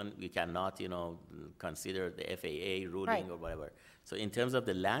 We cannot, consider the FAA ruling Right. or whatever. So in terms of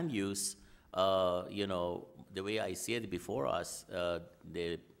the land use, the way I see it before us,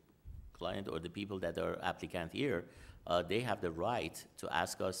 the client or the people that are applicant here, they have the right to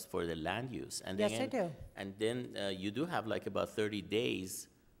ask us for the land use. And Yes, then, they do. And then you do have like about 30 days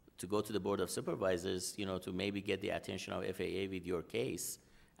to go to the Board of Supervisors, to maybe get the attention of FAA with your case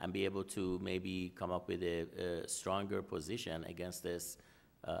and be able to maybe come up with a stronger position against this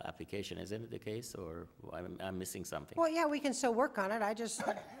application. Isn't it the case, or I'm missing something? Well, yeah, we can still work on it. I just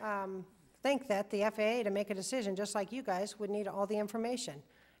think that the FAA, to make a decision, just like you guys, would need all the information.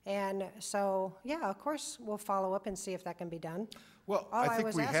 And so, yeah, of course, we'll follow up and see if that can be done. well, All I I think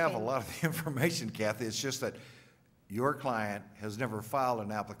was we have a asking- lot of the information, Kathy. It's just that your client has never filed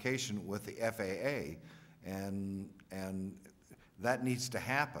an application with the FAA, and that needs to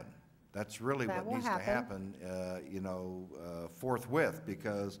happen. That's really That what will needs to happen, forthwith,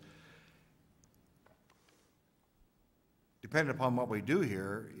 because depending upon what we do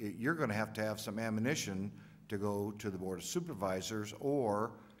here, you're going to have some ammunition to go to the Board of Supervisors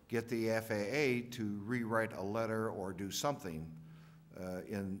or get the FAA to rewrite a letter or do something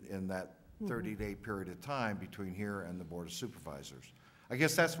in that 30-day period of time between here and the Board of Supervisors. I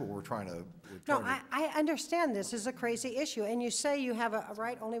guess that's what we're trying to. No, I understand this is a crazy issue, and you say you have a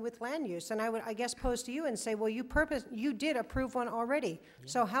right only with land use, and I would, I guess, pose to you and say, well, you did approve one already.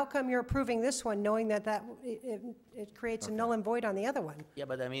 So how come you're approving this one, knowing that it creates a null and void on the other one? Yeah,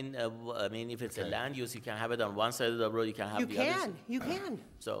 but I mean, if it's a land use, you can have it on one side of the road, you can have the other. You can.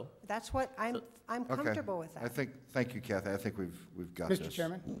 So, That's what I'm Okay. comfortable with that. Thank you, Kathy. I think we've got this. Mr.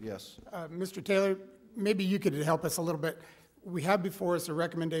 Chairman? Yes. Mr. Taylor, maybe you could help us a little bit. We have before us a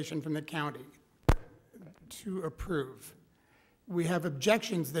recommendation from the county to approve. We have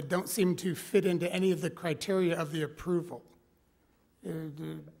objections that don't seem to fit into any of the criteria of the approval.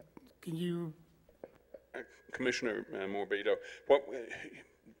 Can you, Commissioner Morbido, what,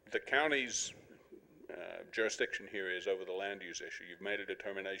 the county's jurisdiction here is over the land use issue. You've made a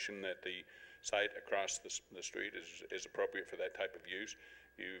determination that the site across the street is appropriate for that type of use.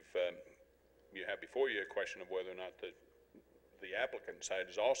 You have before you a question of whether or not the applicant site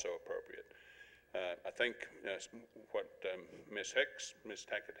is also appropriate. I think what Ms.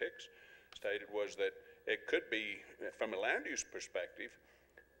 Tackett Hicks stated was that it could be, from a land use perspective,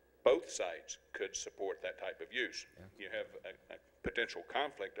 both sites could support that type of use. Yeah. You have a potential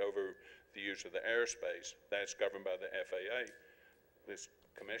conflict over the use of the airspace that's governed by the FAA. This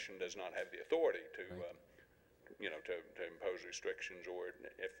commission does not have the authority to, to impose restrictions, or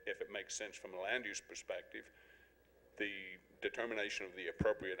if it makes sense from a land use perspective, the determination of the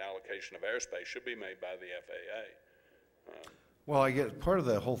appropriate allocation of airspace should be made by the FAA. Well, I guess part of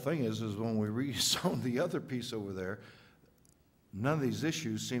the whole thing is when we rezone the other piece over there, none of these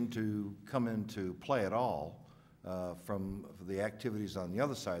issues seem to come into play at all from the activities on the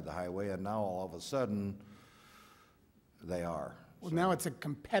other side of the highway, and now all of a sudden, they are. well, now it's a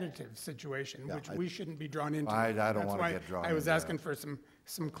competitive situation, Yeah, which we shouldn't be drawn into. I don't That's wanna why get drawn I was into asking that. for some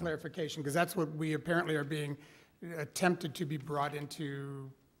some clarification, because that's what we apparently are being attempted to be brought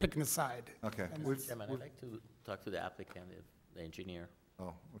into picking a side. Okay. And We've- Chairman, I'd like to talk to the applicant, if the engineer,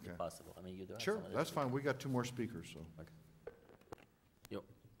 Oh, okay. if possible. I mean, you do have Sure, some other that's speakers. fine. We got two more speakers, so. You-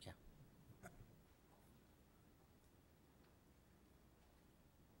 yeah.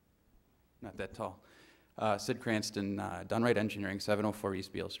 Not that tall. Sid Cranston, Dunright Engineering, 704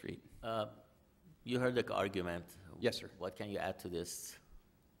 East Beale Street. You heard the argument. Yes, sir. What can you add to this?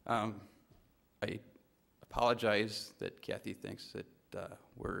 I apologize that Kathy thinks that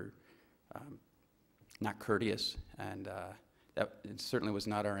we're not courteous, and that it certainly was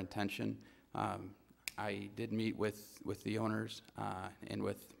not our intention. I did meet with the owners and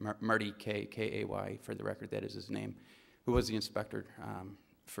with Marty K.A.Y., for the record, that is his name, who was the inspector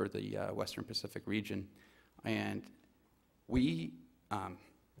for the Western Pacific region. And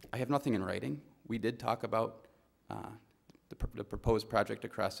I have nothing in writing. We did talk about the proposed project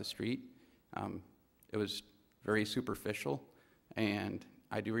across the street. It was very superficial, and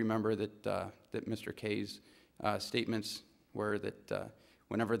I do remember that that Mr. K's statements were that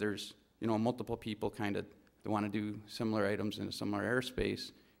whenever there's multiple people kind of that want to do similar items in a similar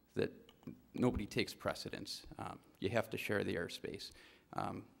airspace, that nobody takes precedence. You have to share the airspace.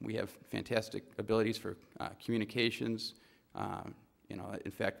 We have fantastic abilities for communications.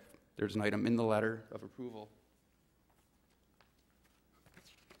 In fact, there's an item in the letter of approval.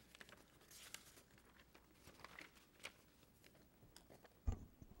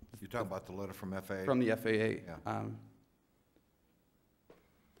 You're talking about the letter from FAA? From the FAA. Yeah.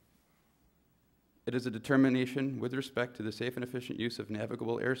 It is a determination with respect to the safe and efficient use of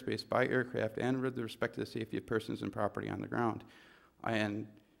navigable airspace by aircraft and with respect to the safety of persons and property on the ground. And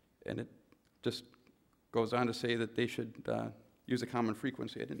it just goes on to say that they should use a common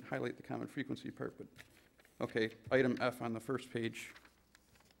frequency. I didn't highlight the common frequency part, but okay, item F on the first page.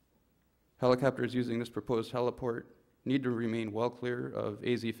 Helicopters using this proposed heliport need to remain well clear of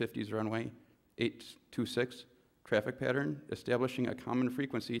AZ-50's runway 826 traffic pattern. Establishing a common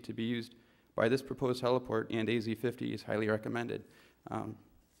frequency to be used by this proposed heliport and AZ-50 is highly recommended.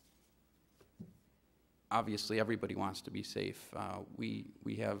 Obviously, everybody wants to be safe. We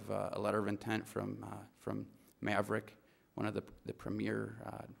have a letter of intent from Maverick, one of the premier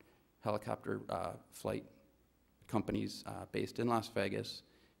helicopter flight companies based in Las Vegas.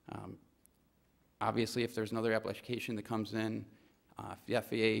 Obviously, if there's another application that comes in, if the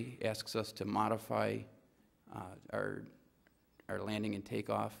FAA asks us to modify our landing and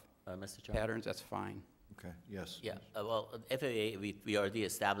takeoff Mr. Chairman? patterns, that's fine. Okay, yes. Yeah, well, FAA, we already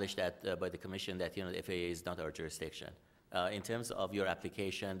established that by the commission that, the FAA is not our jurisdiction. In terms of your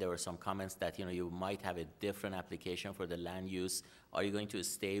application, there were some comments that, you might have a different application for the land use. Are you going to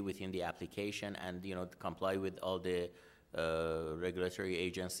stay within the application and, comply with all the regulatory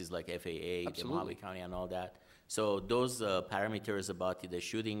agencies like FAA, the Absolutely. Mohave County and all that? So those parameters about the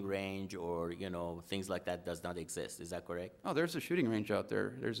shooting range or, things like that does not exist, is that correct? Oh, there's a shooting range out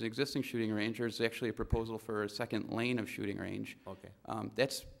there. There's an existing shooting range. There's actually a proposal for a second lane of shooting range. Okay.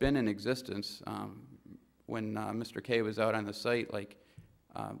 That's been in existence. When Mr. K was out on the site,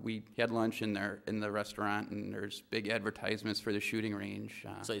 we had lunch in the restaurant, and there's big advertisements for the shooting range.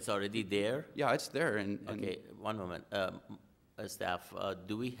 So it's already there? Yeah, it's there. And Okay, one moment. Staff,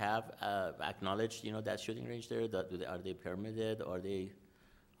 do we have acknowledged, that shooting range there? Are they permitted? Are they,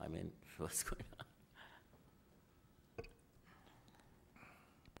 what's going on?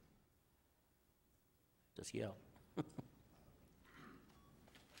 Just yell.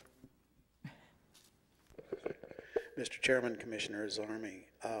 Mr. Chairman, Commissioners, Army,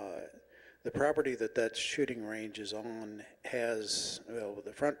 the property that shooting range is on has, well,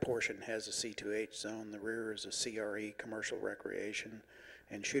 the front portion has a C2H zone, the rear is a CRE, commercial recreation,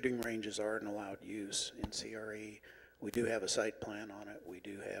 and shooting ranges are an allowed use in CRE. We do have a site plan on it, we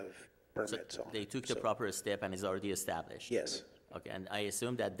do have permits on it. They took the proper step and is already established? Yes. Okay, and I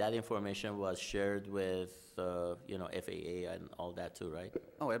assume that information was shared with, FAA and all that too, right?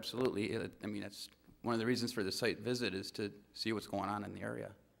 oh, absolutely. That's one of the reasons for the site visit is to see what's going on in the area.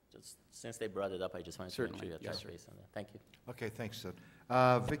 Just since they brought it up, I just wanted to make Certainly, sure you yes, touched sir. base on that. Thank you. Okay, thanks, Sid.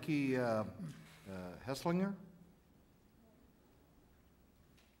 Vicki Hesslinger?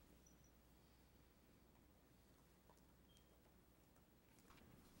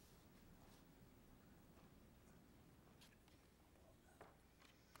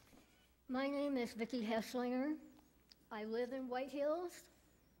 My name is Vicki Hesslinger. I live in White Hills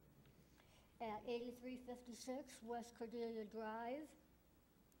at 8356 West Cordelia Drive.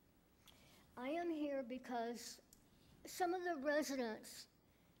 I am here because some of the residents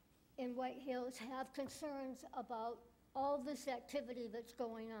in White Hills have concerns about all this activity that's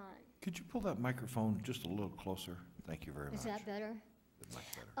going on. Could you pull that microphone just a little closer? Thank you very much. Is that better? Much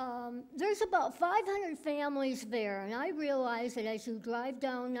better. There's about 500 families there, and I realize that as you drive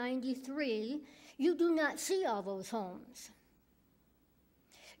down 93, you do not see all those homes.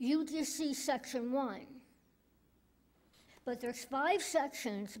 You just see section 1. But there's 5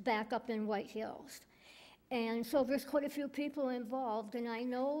 sections back up in White Hills. And so there's quite a few people involved, and I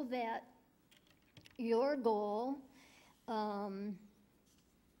know that your goal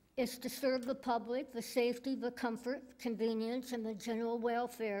is to serve the public, the safety, the comfort, convenience, and the general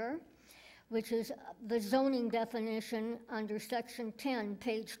welfare, which is the zoning definition under section 10,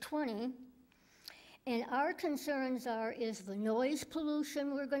 page 20. And our concerns is the noise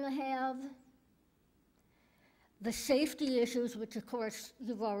pollution we're going to have, the safety issues, which of course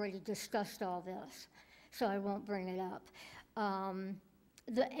you've already discussed all this, so I won't bring it up,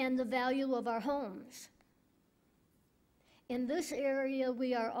 and the value of our homes. In this area,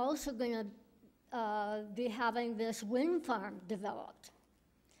 we are also going to be having this wind farm developed.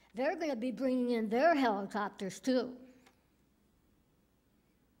 They're going to be bringing in their helicopters too.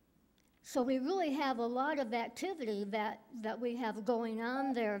 So we really have a lot of activity that we have going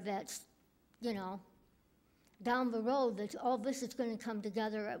on there that's, you know, down the road, that all this is going to come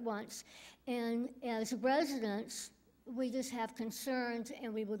together at once. And as residents, we just have concerns,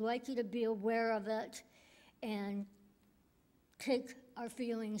 and we would like you to be aware of it and take our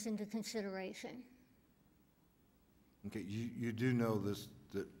feelings into consideration. Okay, you do know this,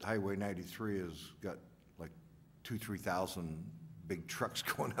 that Highway 93 has got like 2,000-3,000 big trucks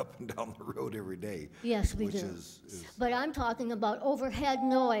going up and down the road every day. Yes, we which do. Is but I'm talking about overhead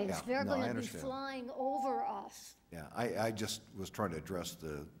noise. Yeah, They're no, I going to be understand. flying over us. Yeah, I just was trying to address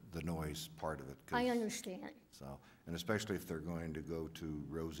the noise part of it. I understand. So, and especially if they're going to go to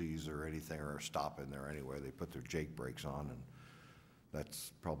Rosie's or anything, or stop in there anywhere, they put their Jake brakes on, and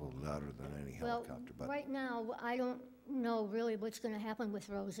that's probably louder than any helicopter. But Right now, I don't know really what's going to happen with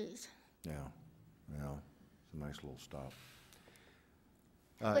Rosie's. yeah, it's a nice little stop.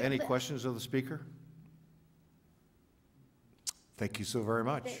 But- Any but- questions of the speaker? Thank you so very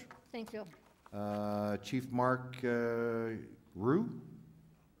much. Thank you. Chief Mark Roos?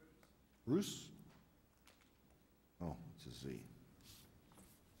 Oh, it's a Z.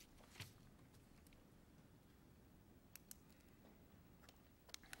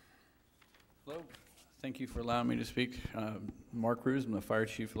 Hello. Thank you for allowing me to speak. Mark Roos, I'm the fire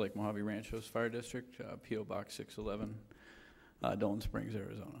chief for Lake Mohave Ranchos Fire District, P.O. Box 611, Dolan Springs,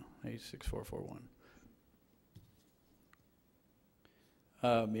 Arizona,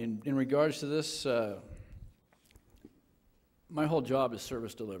 86441. In regards to this, my whole job is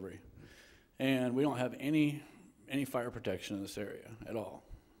service delivery, and we don't have any fire protection in this area at all.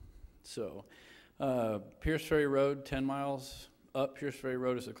 So Pierce Ferry Road, 10 miles up Pierce Ferry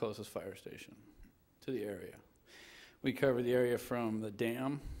Road is the closest fire station to the area. We cover the area from the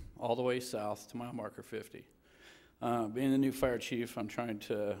dam all the way south to mile marker 50. Being the new fire chief, I'm trying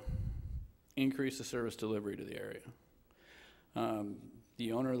to increase the service delivery to the area.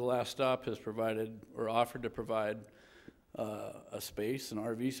 The owner of the last stop has provided or offered to provide a space, an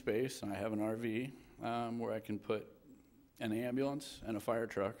RV space, and I have an RV where I can put an ambulance and a fire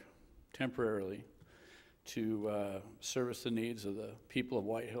truck temporarily to service the needs of the people of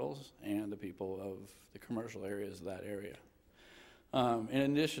White Hills and the people of the commercial areas of that area. In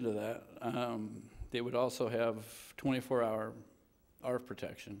addition to that, they would also have 24-hour ARF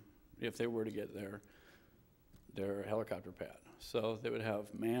protection if they were to get their helicopter pad. So they would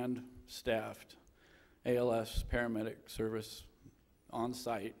have manned, staffed ALS paramedic service on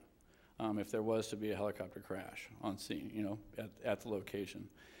site if there was to be a helicopter crash on scene, at the location.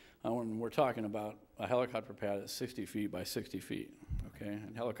 When we're talking about a helicopter pad that's 60 feet by 60 feet, okay?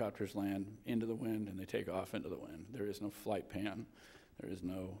 And helicopters land into the wind and they take off into the wind. There is no flight pan. There is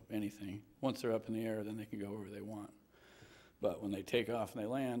no anything. Once they're up in the air, then they can go wherever they want. But when they take off and they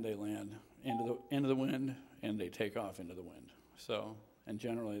land into the wind and they take off into the wind. So, and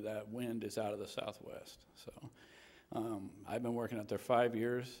generally that wind is out of the southwest. So I've been working out there 5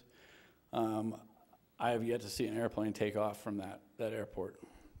 years. I have yet to see an airplane take off from that airport.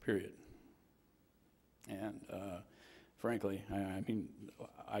 Period. And frankly,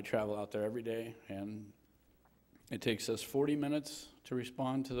 I travel out there every day, and it takes us 40 minutes to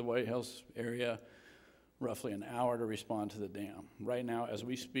respond to the White House area, roughly an hour to respond to the dam. Right now, as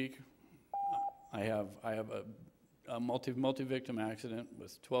we speak, I have a multi-victim accident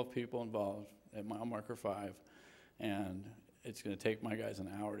with 12 people involved at mile marker 5, and it's going to take my guys an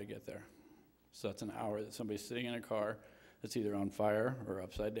hour to get there. So that's an hour that somebody's sitting in a car that's either on fire or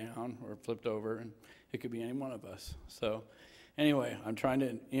upside down or flipped over, and it could be any one of us. So anyway, I'm trying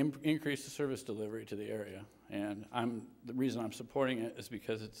to increase the service delivery to the area, and the reason I'm supporting it is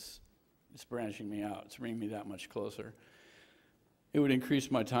because it's branching me out. It's bringing me that much closer. It would increase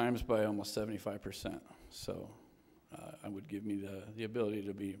my times by almost 75%. So it would give me the ability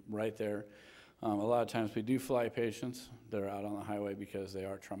to be right there. A lot of times we do fly patients that are out on the highway because they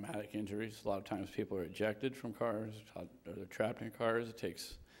are traumatic injuries. A lot of times people are ejected from cars, or they're trapped in cars. It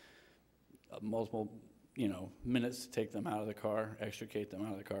takes multiple minutes to take them out of the car, extricate them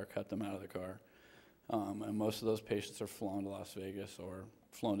out of the car, cut them out of the car. And most of those patients are flown to Las Vegas or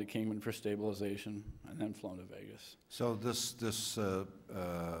flown to Kingman for stabilization and then flown to Vegas. So this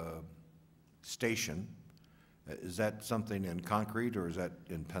station, is that something in concrete or is that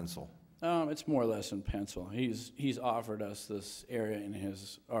in pencil? It's more or less in pencil. He's offered us this area in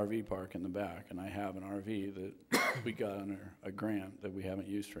his RV park in the back, and I have an RV that we got under a grant that we haven't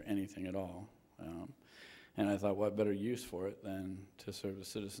used for anything at all. And I thought, what better use for it than to serve the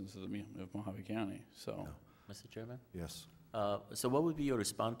citizens of Mohave County? So, Mr. Chairman? Yes. So what would be your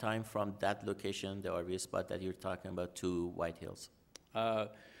response time from that location, the RV spot that you're talking about, to White Hills?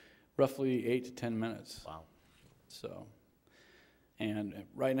 Roughly 8 to 10 minutes. Wow. So, and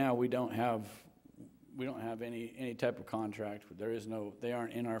right now we don't have any type of contract. They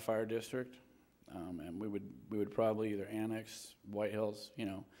aren't in our fire district, and we would probably either annex White Hills,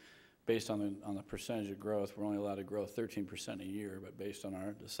 based on the percentage of growth. We're only allowed to grow 13% a year, but based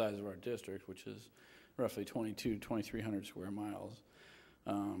on the size of our district, which is roughly 2,300 square miles,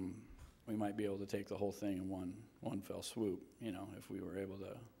 we might be able to take the whole thing in one fell swoop, if we were able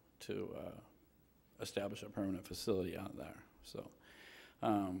to establish a permanent facility out there. So,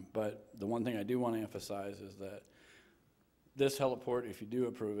 but the one thing I do want to emphasize is that this heliport, if you do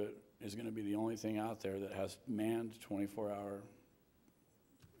approve it, is going to be the only thing out there that has manned 24-hour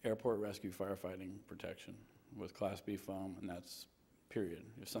airport rescue firefighting protection with Class B foam, and that's period.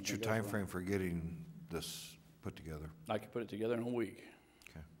 If What's something your goes time wrong, frame for getting this put together? I could put it together in a week.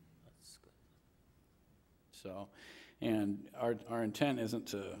 Okay. That's good. So, and our intent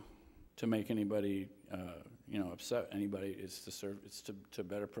isn't to make anybody, upset anybody. It's to serve. It's to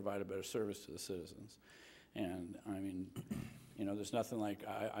better provide a better service to the citizens. And I mean, there's nothing like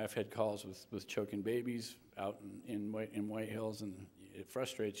I've had calls with choking babies out in White Hills, and it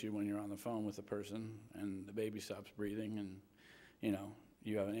frustrates you when you're on the phone with a person and the baby stops breathing, and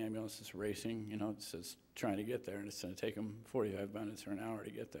you have an ambulance that's racing. It's trying to get there, and it's going to take them 45 minutes or an hour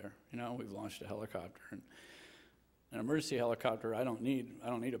to get there. We've launched a helicopter, and an emergency helicopter. I don't need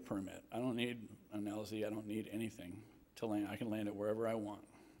a permit. I don't need an LZ. I don't need anything to land. I can land it wherever I want.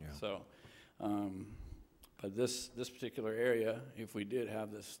 Yeah. So, but this particular area, if we did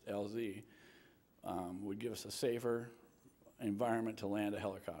have this LZ, would give us a safer environment to land a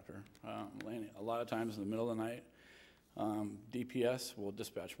helicopter. Landing a lot of times in the middle of the night, DPS will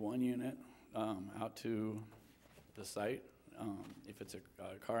dispatch one unit out to the site. If it's a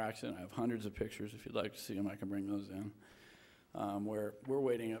car accident, I have hundreds of pictures. If you'd like to see them, I can bring those in. Where we're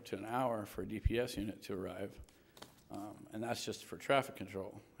waiting up to an hour for a DPS unit to arrive, and that's just for traffic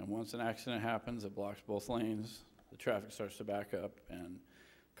control. And once an accident happens, it blocks both lanes, the traffic starts to back up, and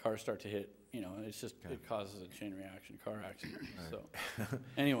cars start to hit. It's just it causes a chain reaction car accident. So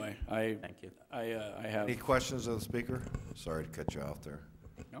anyway, Thank you. I have Any questions of the speaker? Sorry to cut you off there.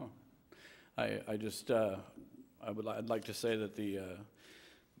 no. I just I'd like to say that the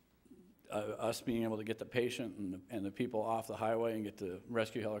us being able to get the patient and the people off the highway and get the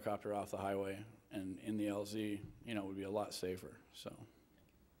rescue helicopter off the highway and in the LZ, would be a lot safer. So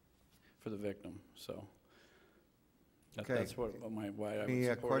for the victim. So Okay. that's why I would Any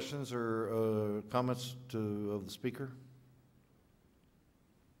support it. questions or comments of the speaker?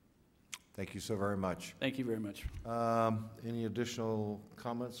 Thank you so very much. Thank you very much. Any additional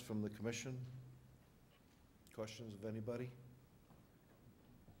comments from the commission? Questions of anybody?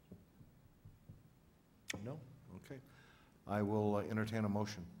 No? Okay. I will entertain a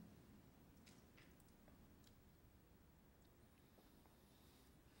motion.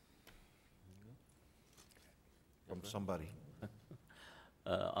 From somebody.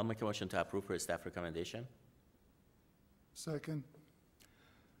 I'll make a motion to approve for staff recommendation. Second.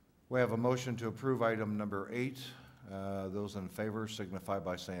 We have a motion to approve item number 8. Those in favor signify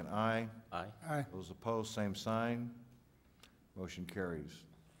by saying aye. Aye. Aye. Those opposed, same sign. Motion carries.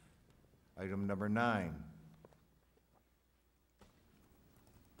 Item number 9.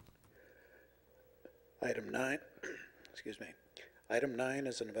 Item 9, excuse me. Item 9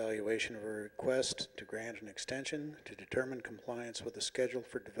 is an evaluation of a request to grant an extension to determine compliance with the schedule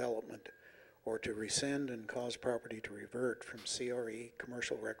for development or to rescind and cause property to revert from CRE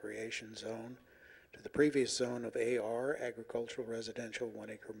Commercial Recreation Zone to the previous zone of AR Agricultural Residential 1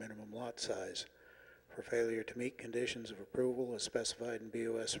 acre minimum lot size for failure to meet conditions of approval as specified in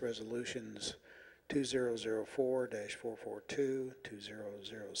BOS Resolutions 2004-442,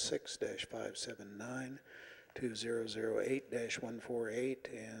 2006-579, 2008-148,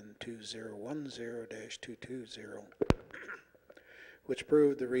 and 2010-220, which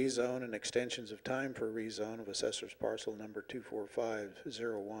approved the rezone and extensions of time for rezone of assessor's parcel number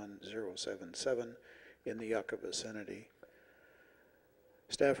 245-01077 in the Yucca vicinity.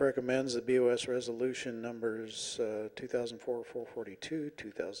 Staff recommends the BOS resolution numbers 2004-442,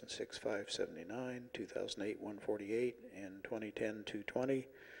 2006-579, 2008-148, and 2010-220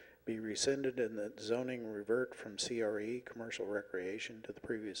 be rescinded and the zoning revert from CRE, commercial recreation, to the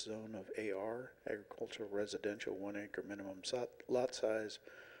previous zone of AR, agricultural residential 1 acre minimum lot size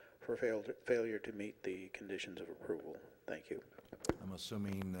for failure to meet the conditions of approval. Thank you. I'm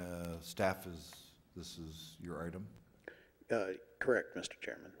assuming staff this is your item? Correct, Mr.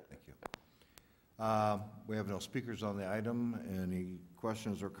 Chairman. Thank you. We have no speakers on the item. Any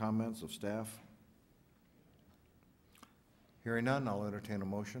questions or comments of staff? Hearing none, I'll entertain a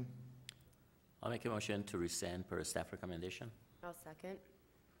motion. I'll make a motion to rescind per staff recommendation. I'll second.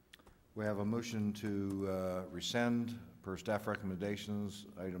 We have a motion to rescind per staff recommendations,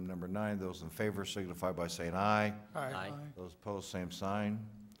 item number 9. Those in favor signify by saying aye. Aye. Those opposed, same sign.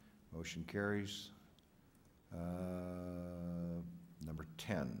 Motion carries. Number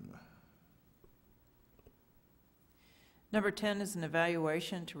 10. Number 10 is an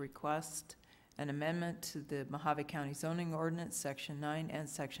evaluation to request an amendment to the Mohave County zoning ordinance, Section 9 and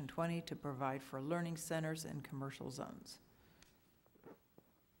Section 20, to provide for learning centers in commercial zones.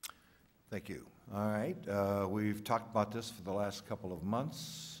 Thank you. All right, we've talked about this for the last couple of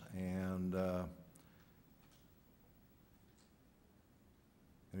months, and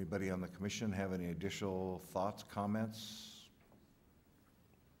anybody on the commission have any additional thoughts, comments,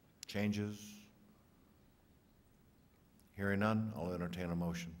 changes? Hearing none, I'll entertain a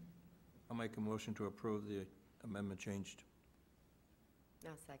motion. I'll make a motion to approve the amendment changed.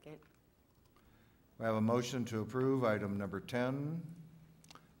 I'll second. We have a motion to approve item number 10.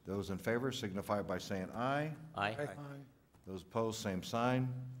 Those in favor signify by saying aye. Aye. Those opposed, same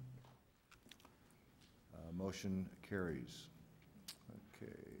sign. Motion carries.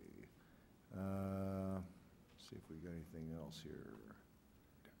 Okay. See if we got anything else here.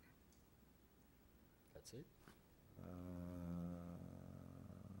 That's it.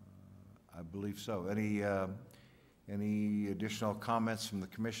 I believe so. Any additional comments from the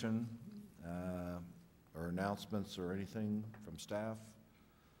commission, or announcements or anything from staff?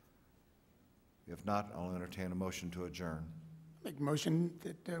 If not, I'll entertain a motion to adjourn. Make a motion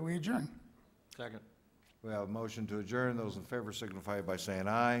that we adjourn. Second. We have a motion to adjourn. Those in favor signify by saying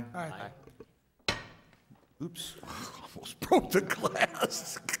aye. Aye. Oops, almost broke the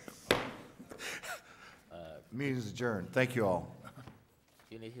glass. Meeting is adjourned. Thank you all.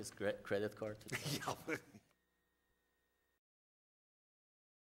 Do you need his credit card? Yeah.